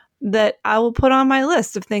 that I will put on my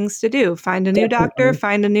list of things to do. Find a new doctor,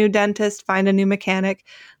 find a new dentist, find a new mechanic.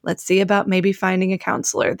 Let's see about maybe finding a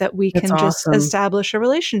counselor that we can just establish a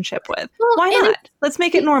relationship with. Well, why not? Let's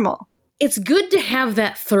make it normal. It's good to have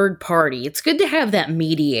that third party. It's good to have that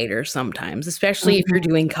mediator sometimes, especially if you're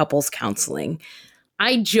doing couples counseling.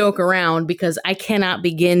 I joke around because I cannot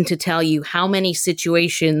begin to tell you how many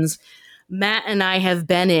situations Matt and I have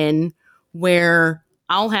been in where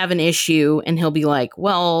I'll have an issue and he'll be like,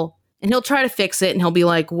 well, and he'll try to fix it and he'll be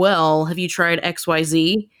like, well, have you tried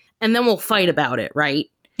XYZ? And then we'll fight about it, right?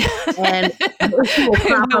 And we'll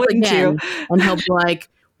crop up again and he'll be like,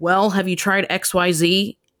 well, have you tried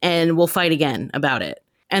XYZ? And we'll fight again about it.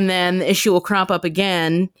 And then the issue will crop up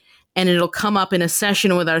again and it'll come up in a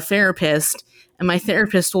session with our therapist. And my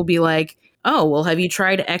therapist will be like, oh, well, have you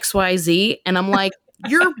tried XYZ? And I'm like,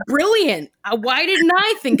 you're brilliant. Why didn't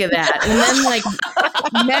I think of that? And then like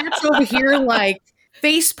Matt's over here like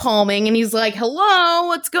face palming and he's like, hello,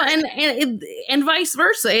 what's going on? And vice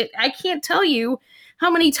versa. I can't tell you how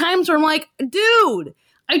many times where I'm like, dude,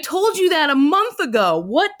 I told you that a month ago.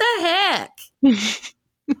 What the heck?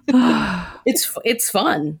 It's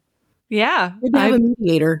fun. Yeah. Good to have a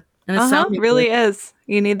mediator. And it really is.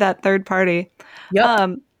 You need that third party.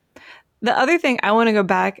 Yep. The other thing I want to go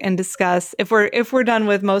back and discuss, if we're done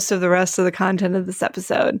with most of the rest of the content of this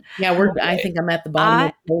episode. Yeah, I think I'm at the bottom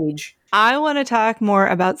of the page. I want to talk more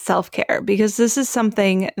about self-care, because this is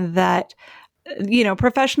something that,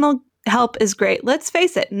 professional help is great. Let's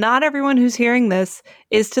face it, not everyone who's hearing this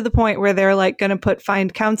is to the point where they're like going to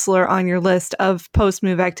find counselor on your list of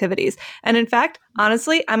post-move activities. And in fact,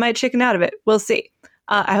 honestly, I might chicken out of it. We'll see.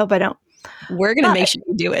 I hope I don't. We're going to make sure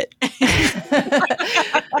you do it.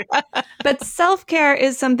 But self-care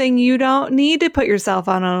is something you don't need to put yourself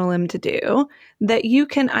on a limb to do, that you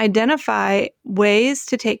can identify ways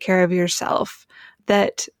to take care of yourself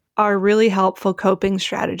that are really helpful coping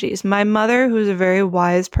strategies. My mother, who's a very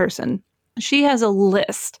wise person, she has a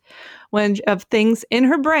list of things in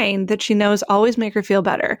her brain that she knows always make her feel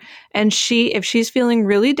better. And if she's feeling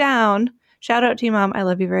really down, shout out to you, Mom, I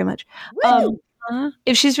love you very much.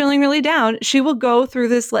 If she's feeling really down, she will go through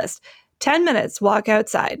this list. 10 minutes, walk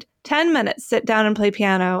outside. 10 minutes, sit down and play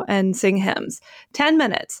piano and sing hymns. 10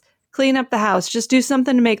 minutes, clean up the house. Just do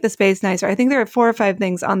something to make the space nicer. I think there are 4 or 5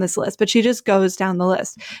 things on this list, but she just goes down the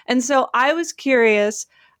list. And so I was curious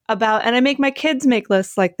about, and I make my kids make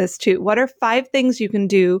lists like this too. What are 5 things you can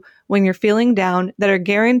do when you're feeling down that are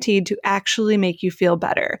guaranteed to actually make you feel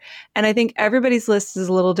better? And I think everybody's list is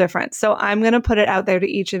a little different. So I'm going to put it out there to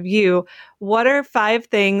each of you. What are 5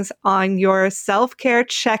 things on your self-care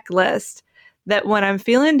checklist that when I'm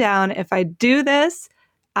feeling down, if I do this,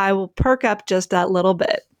 I will perk up just that little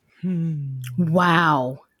bit?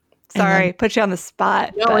 Wow. Sorry, put you on the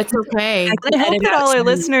spot. No, it's okay. I hope that all our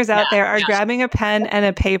listeners out there are grabbing a pen and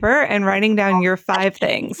a paper and writing down your 5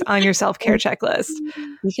 things on your self-care checklist.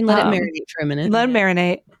 We can let it marinate for a minute. Let it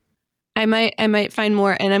marinate. I might find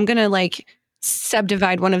more, and I'm gonna like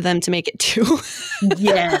subdivide one of them to make it 2.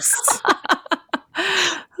 Yes.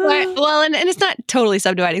 Well, and it's not totally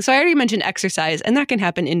subdividing. So I already mentioned exercise, and that can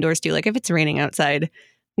happen indoors too. Like if it's raining outside,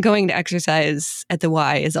 going to exercise at the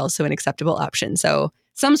Y is also an acceptable option. So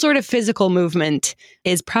some sort of physical movement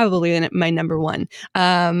is probably my number 1.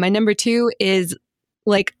 My number 2 is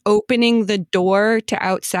like opening the door to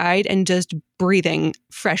outside and just breathing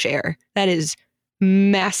fresh air. That is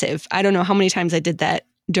massive. I don't know how many times I did that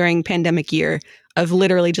during pandemic year of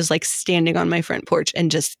literally just like standing on my front porch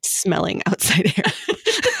and just smelling outside air.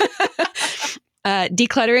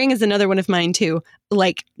 Decluttering is another one of mine too.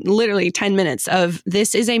 Like literally 10 minutes of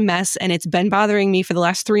this is a mess and it's been bothering me for the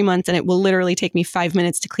last 3 months and it will literally take me 5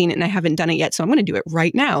 minutes to clean it and I haven't done it yet. So I'm going to do it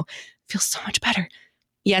right now. It feels so much better.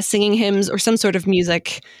 Yes, singing hymns or some sort of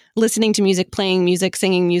music, listening to music, playing music,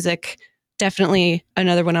 singing music. Definitely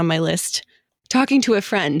another one on my list. Talking to a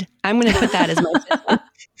friend. I'm going to put that as my fifth one.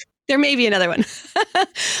 There may be another one.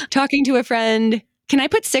 Talking to a friend. Can I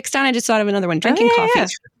put 6 down? I just thought of another one. Drinking coffee. Yeah.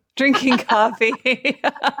 Drinking coffee.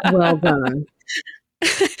 Well done.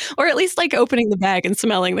 Or at least like opening the bag and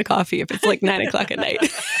smelling the coffee if it's like 9 o'clock at night.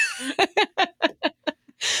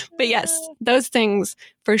 But yes, those things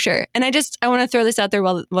for sure. And I want to throw this out there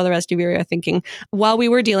while the rest of you are thinking. While we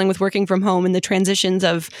were dealing with working from home and the transitions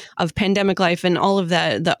of pandemic life and all of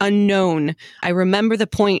the unknown, I remember the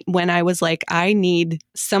point when I was like, I need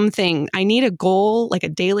something. I need a goal, like a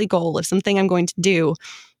daily goal of something I'm going to do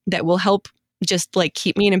that will help just like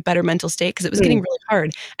keep me in a better mental state because it was getting really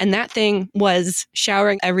hard. And that thing was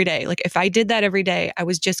showering every day. Like if I did that every day, I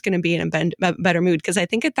was just going to be in a better mood. Because I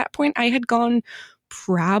think at that point I had gone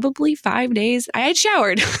probably 5 days. I had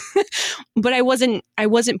showered, but I wasn't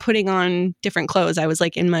putting on different clothes. I was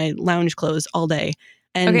like in my lounge clothes all day.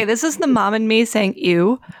 And okay, this is the mom in me saying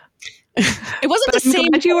ew. It wasn't the same.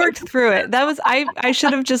 But you worked through it. That was I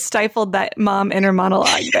should have just stifled that mom inner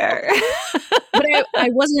monologue there. But I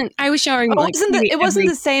wasn't. I was showering. It wasn't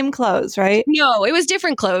the same clothes, right? No, it was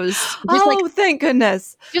different clothes. Thank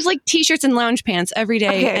goodness. Just like t-shirts and lounge pants every day.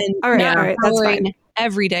 Okay. And all right, that's fine.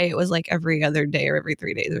 Every day it was like every other day or every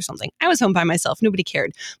 3 days or something. I was home by myself. Nobody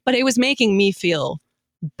cared, but it was making me feel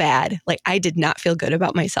bad. Like I did not feel good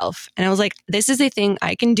about myself, and I was like, "This is a thing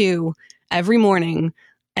I can do every morning."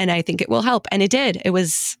 And I think it will help. And it did. It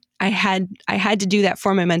was, I had to do that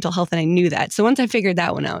for my mental health. And I knew that. So once I figured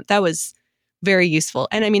that one out, that was very useful.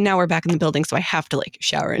 And I mean, now we're back in the building. So I have to like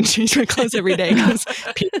shower and change my clothes every day because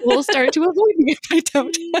people will start to avoid me if I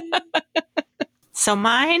don't. So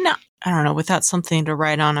mine, I don't know, without something to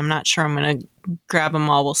write on, I'm not sure I'm going to grab them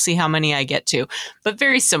all. We'll see how many I get to. But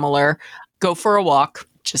very similar. Go for a walk.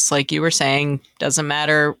 Just like you were saying, doesn't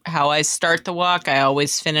matter how I start the walk, I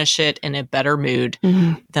always finish it in a better mood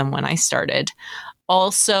than when I started.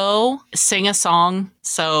 Also, sing a song.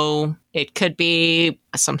 So it could be,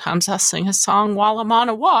 sometimes I'll sing a song while I'm on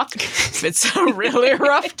a walk if it's a really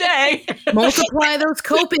rough day. Multiply those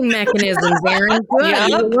coping mechanisms, Aaron. Good. Yep.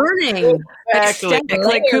 You're learning.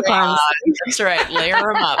 Like coupons. That's right. Layer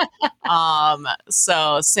them up.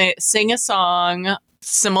 So sing a song.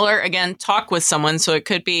 Similar, again, talk with someone. So it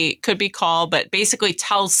could be call, but basically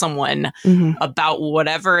tell someone about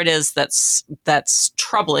whatever it is that's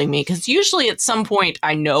troubling me. Because usually at some point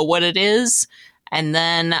I know what it is. And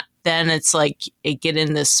then it's like I get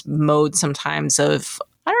in this mode sometimes of,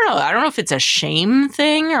 I don't know if it's a shame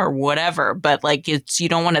thing or whatever, but like you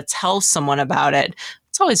don't want to tell someone about it.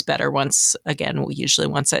 It's always better usually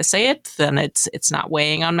once I say it, then it's not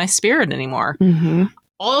weighing on my spirit anymore.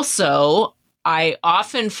 Also, I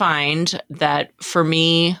often find that for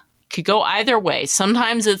me, could go either way.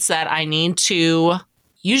 Sometimes it's that I need to,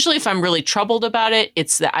 usually if I'm really troubled about it,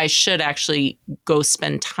 it's that I should actually go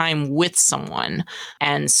spend time with someone.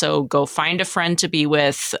 And so go find a friend to be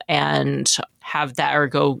with and have that, or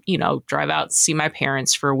go, drive out, see my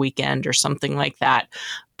parents for a weekend or something like that.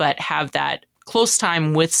 But have that close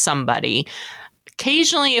time with somebody.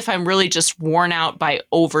 Occasionally, if I'm really just worn out by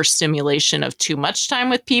overstimulation of too much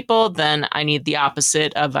time with people, then I need the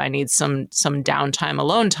opposite of I need some downtime,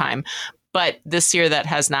 alone time. But this year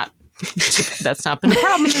that's not been a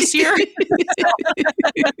problem this year.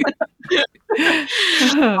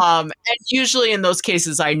 And usually in those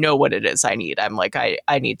cases, I know what it is I need. I'm like,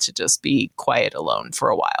 I need to just be quiet alone for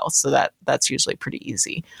a while. So that's usually pretty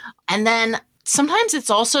easy. And then sometimes it's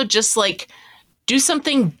also just like, do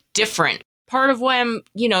something different. Part of why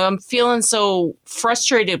I'm feeling so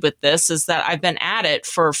frustrated with this is that I've been at it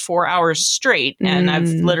for 4 hours straight, and I've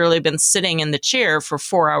literally been sitting in the chair for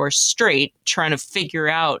 4 hours straight trying to figure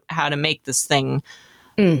out how to make this thing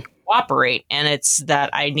cooperate. And it's that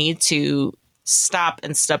I need to stop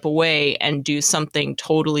and step away and do something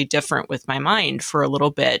totally different with my mind for a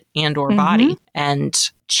little bit and or body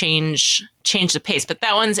and change the pace. But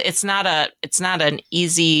that one's it's not an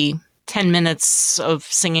easy 10 minutes of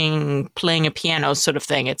singing, playing a piano sort of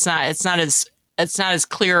thing. It's not as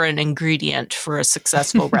clear an ingredient for a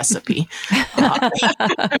successful recipe.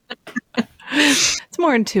 It's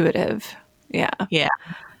more intuitive. Yeah.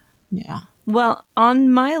 Well,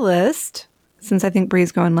 on my list, since I think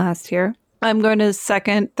Bree's going last here, I'm going to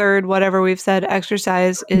second, third, whatever we've said.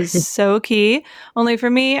 Exercise is so key. Only for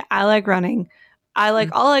me, I like running. I like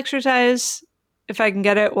all exercise. If I can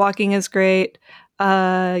get it, walking is great.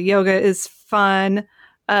 Yoga is fun.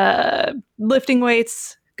 Lifting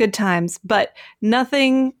weights, good times. But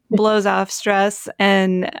nothing blows off stress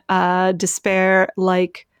and despair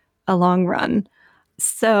like a long run.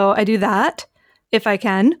 So I do that if I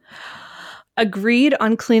can. Agreed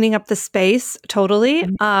on cleaning up the space. Totally.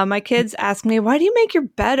 My kids ask me, why do you make your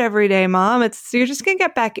bed every day, Mom? You're just going to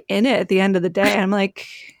get back in it at the end of the day. And I'm like,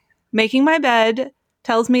 making my bed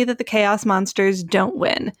tells me that the chaos monsters don't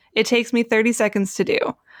win. It takes me 30 seconds to do.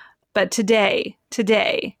 But today,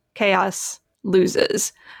 chaos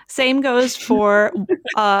loses. Same goes for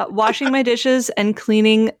washing my dishes and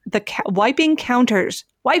cleaning wiping counters.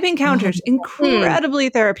 Wiping counters, incredibly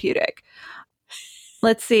therapeutic.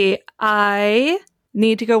 Let's see. I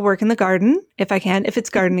need to go work in the garden if I can, if it's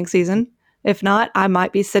gardening season. If not, I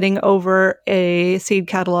might be sitting over a seed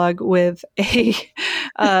catalog with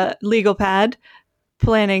a legal pad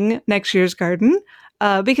planning next year's garden,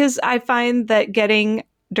 because I find that getting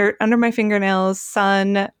dirt under my fingernails,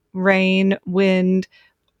 sun, rain, wind,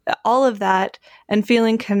 all of that, and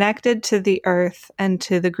feeling connected to the earth and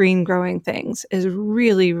to the green growing things is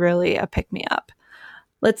really, really a pick-me-up.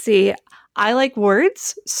 Let's see. I like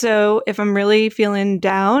words. So if I'm really feeling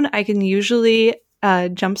down, I can usually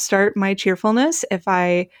jumpstart my cheerfulness if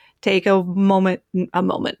I take a moment,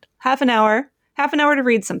 half an hour to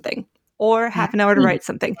read something. Or half an hour to write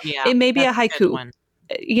something. Yeah, it may be a haiku.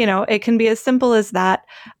 It can be as simple as that.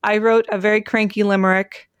 I wrote a very cranky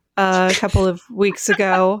limerick a couple of weeks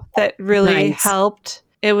ago that really helped.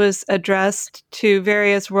 It was addressed to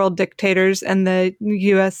various world dictators and the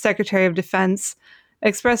U.S. Secretary of Defense,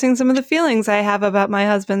 expressing some of the feelings I have about my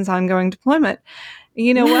husband's ongoing deployment.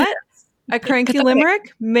 You know what? A cranky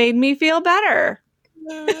limerick made me feel better.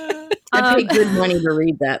 I paid good money to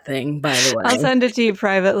read that thing, by the way. I'll send it to you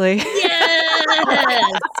privately. Yes!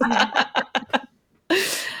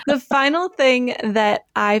 The final thing that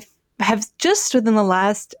I have just within the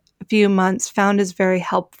last few months found is very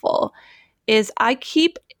helpful is I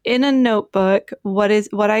keep in a notebook what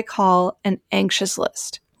I call an anxious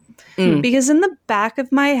list. Because in the back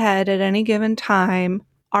of my head at any given time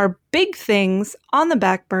are big things on the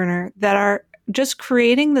back burner that are just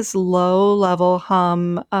creating this low level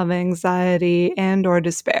hum of anxiety and or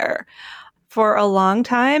despair. For a long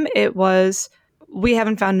time, it was, we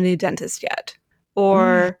haven't found a new dentist yet,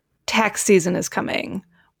 or tax season is coming,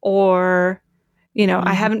 or,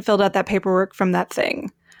 I haven't filled out that paperwork from that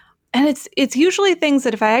thing. And it's usually things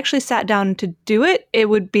that if I actually sat down to do it, it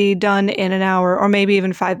would be done in an hour or maybe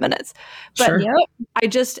even 5 minutes. But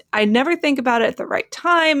I never think about it at the right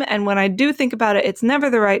time. And when I do think about it, it's never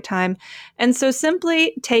the right time. And so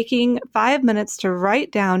simply taking 5 minutes to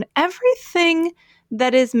write down everything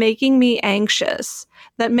that is making me anxious,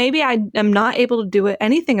 that maybe I am not able to do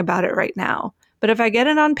anything about it right now. But if I get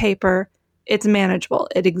it on paper, it's manageable.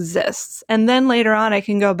 It exists. And then later on, I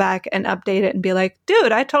can go back and update it and be like,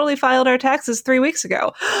 dude, I totally filed our taxes 3 weeks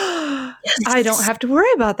ago. Yes. I don't have to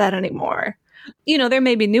worry about that anymore. There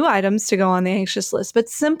may be new items to go on the anxious list, but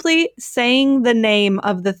simply saying the name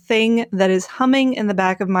of the thing that is humming in the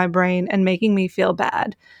back of my brain and making me feel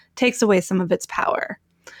bad takes away some of its power.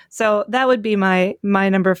 So that would be my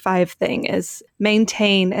number 5 thing is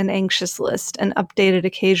maintain an anxious list and update it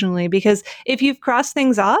occasionally, because if you've crossed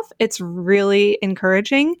things off, it's really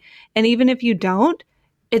encouraging. And even if you don't,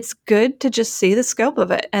 it's good to just see the scope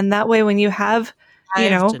of it. And that way, when you have,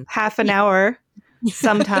 half an hour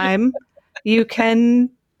sometime, you can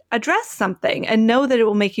address something and know that it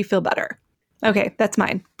will make you feel better. Okay, that's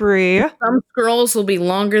mine. Brie. Some scrolls will be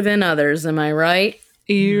longer than others, am I right?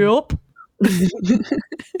 Yup.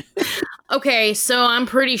 Okay, so I'm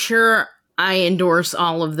pretty sure I endorse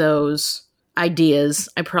all of those ideas.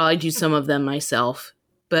 I probably do some of them myself,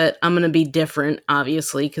 but I'm going to be different,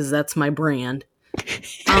 obviously, because that's my brand.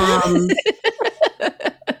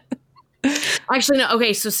 Actually, no.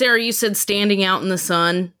 Okay, so Sarah, you said standing out in the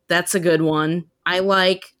sun. That's a good one. I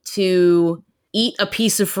like to eat a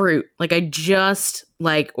piece of fruit. Like I just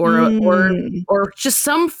like, or just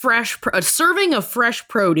some fresh, a serving of fresh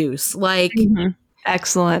produce. Like,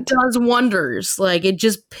 excellent. Does wonders. Like it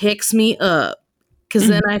just picks me up. Because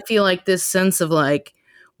then I feel like this sense of like,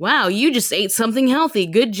 wow, you just ate something healthy.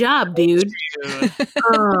 Good job, dude.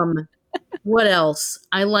 What else?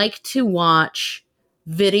 I like to watch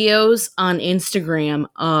videos on Instagram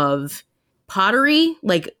of pottery,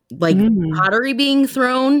 like pottery being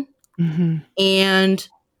thrown and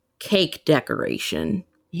cake decoration.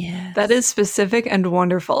 Yeah. That is specific and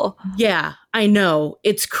wonderful. Yeah, I know.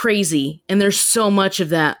 It's crazy. And there's so much of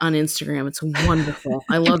that on Instagram. It's wonderful.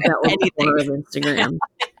 I love that little corner of Instagram.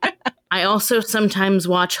 I also sometimes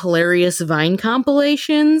watch hilarious Vine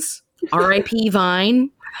compilations. R.I.P. Vine.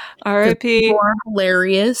 R.I.P. More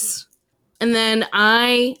hilarious. And then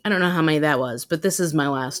I don't know how many that was, but this is my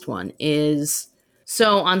last one is,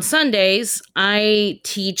 so on Sundays, I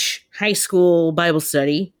teach high school Bible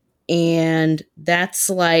study, and that's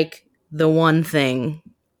like the one thing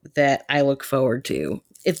that I look forward to.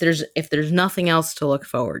 If there's nothing else to look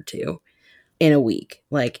forward to in a week,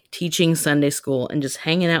 like teaching Sunday school and just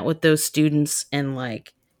hanging out with those students and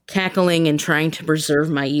like cackling and trying to preserve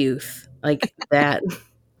my youth, like that.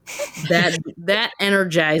 That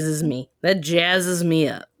energizes me. That jazzes me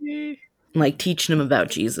up. Like teaching them about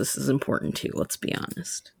Jesus is important too. Let's be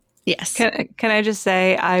honest. Yes. Can I just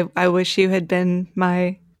say I wish you had been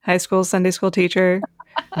my high school Sunday school teacher,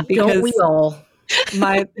 because don't we all?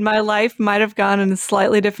 my life might have gone in a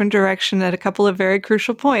slightly different direction at a couple of very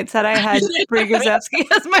crucial points had I had Brie Guzewski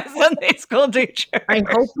as my Sunday school teacher. I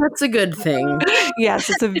hope that's a good thing. Yes,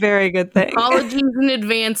 it's a very good thing. Apologies in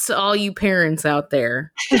advance to all you parents out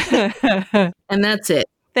there. And that's it.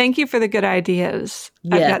 Thank you for the good ideas.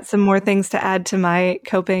 Yeah. I've got some more things to add to my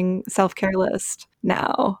coping self-care list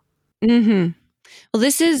now. Well,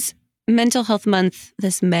 this is Mental Health Month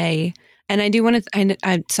this May. And I do want to,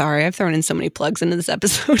 I'm sorry, I've thrown in so many plugs into this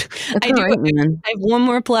episode. I have one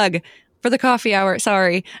more plug for the coffee hour.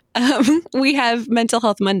 Sorry. We have Mental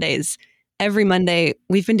Health Mondays. Every Monday.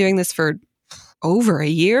 We've been doing this for over a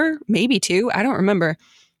year, maybe 2. I don't remember.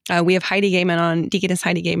 We have Heidi Gaiman on, Deaconess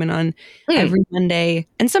Heidi Gaiman on every Monday,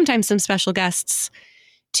 and sometimes some special guests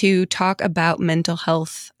to talk about mental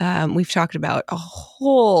health. We've talked about a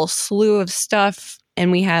whole slew of stuff,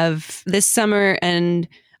 and we have this summer, and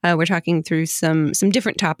we're talking through some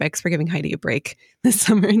different topics. We're giving Heidi a break this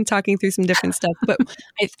summer and talking through some different stuff. But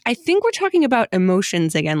I think we're talking about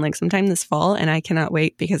emotions again, like sometime this fall, and I cannot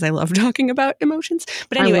wait because I love talking about emotions.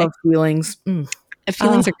 But anyway, I love feelings.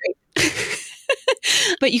 Feelings are great.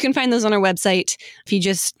 But you can find those on our website. If you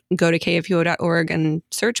just go to kfuo.org and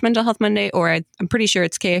search Mental Health Monday, or I'm pretty sure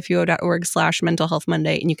it's kfuo.org/Mental Health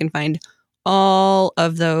Monday, and you can find all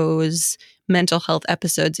of those mental health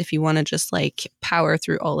episodes if you want to just like power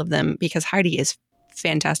through all of them, because Heidi is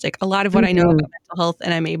fantastic. A lot of what I know about mental health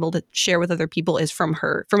and I'm able to share with other people is from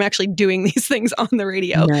her, from actually doing these things on the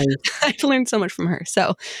radio. Nice. I've learned so much from her.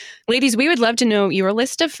 So ladies, we would love to know your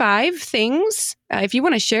list of 5 things. If you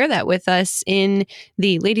want to share that with us in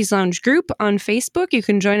the Ladies Lounge group on Facebook, you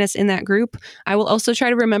can join us in that group. I will also try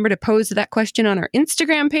to remember to pose that question on our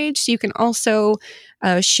Instagram page, so you can also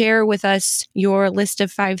share with us your list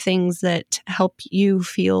of 5 things that help you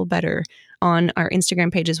feel better on our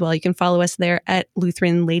Instagram page as well. You can follow us there at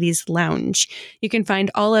Lutheran Ladies Lounge. You can find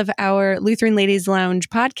all of our Lutheran Ladies Lounge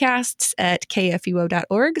podcasts at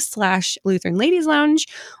kfuo.org/Lutheran Ladies Lounge,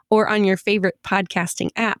 or on your favorite podcasting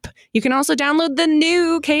app. You can also download the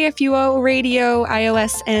new KFUO Radio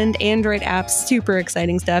iOS and Android apps. Super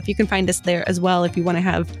exciting stuff. You can find us there as well if you want to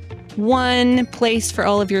have one place for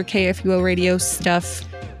all of your KFUO radio stuff.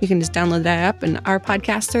 You can just download that app, and our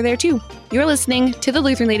podcasts are there too. You're listening to the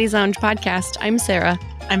Lutheran Ladies Lounge podcast. I'm Sarah.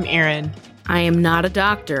 I'm Erin. I am not a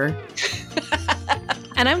doctor.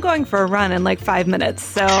 And I'm going for a run in like 5 minutes.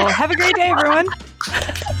 So have a great day, everyone.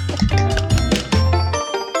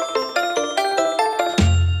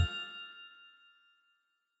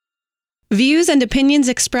 Views and opinions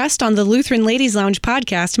expressed on the Lutheran Ladies Lounge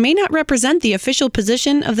podcast may not represent the official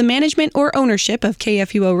position of the management or ownership of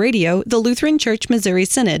KFUO Radio, the Lutheran Church Missouri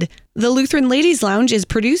Synod. The Lutheran Ladies Lounge is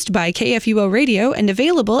produced by KFUO Radio and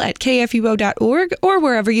available at kfuo.org or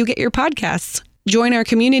wherever you get your podcasts. Join our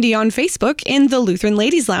community on Facebook in the Lutheran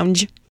Ladies Lounge.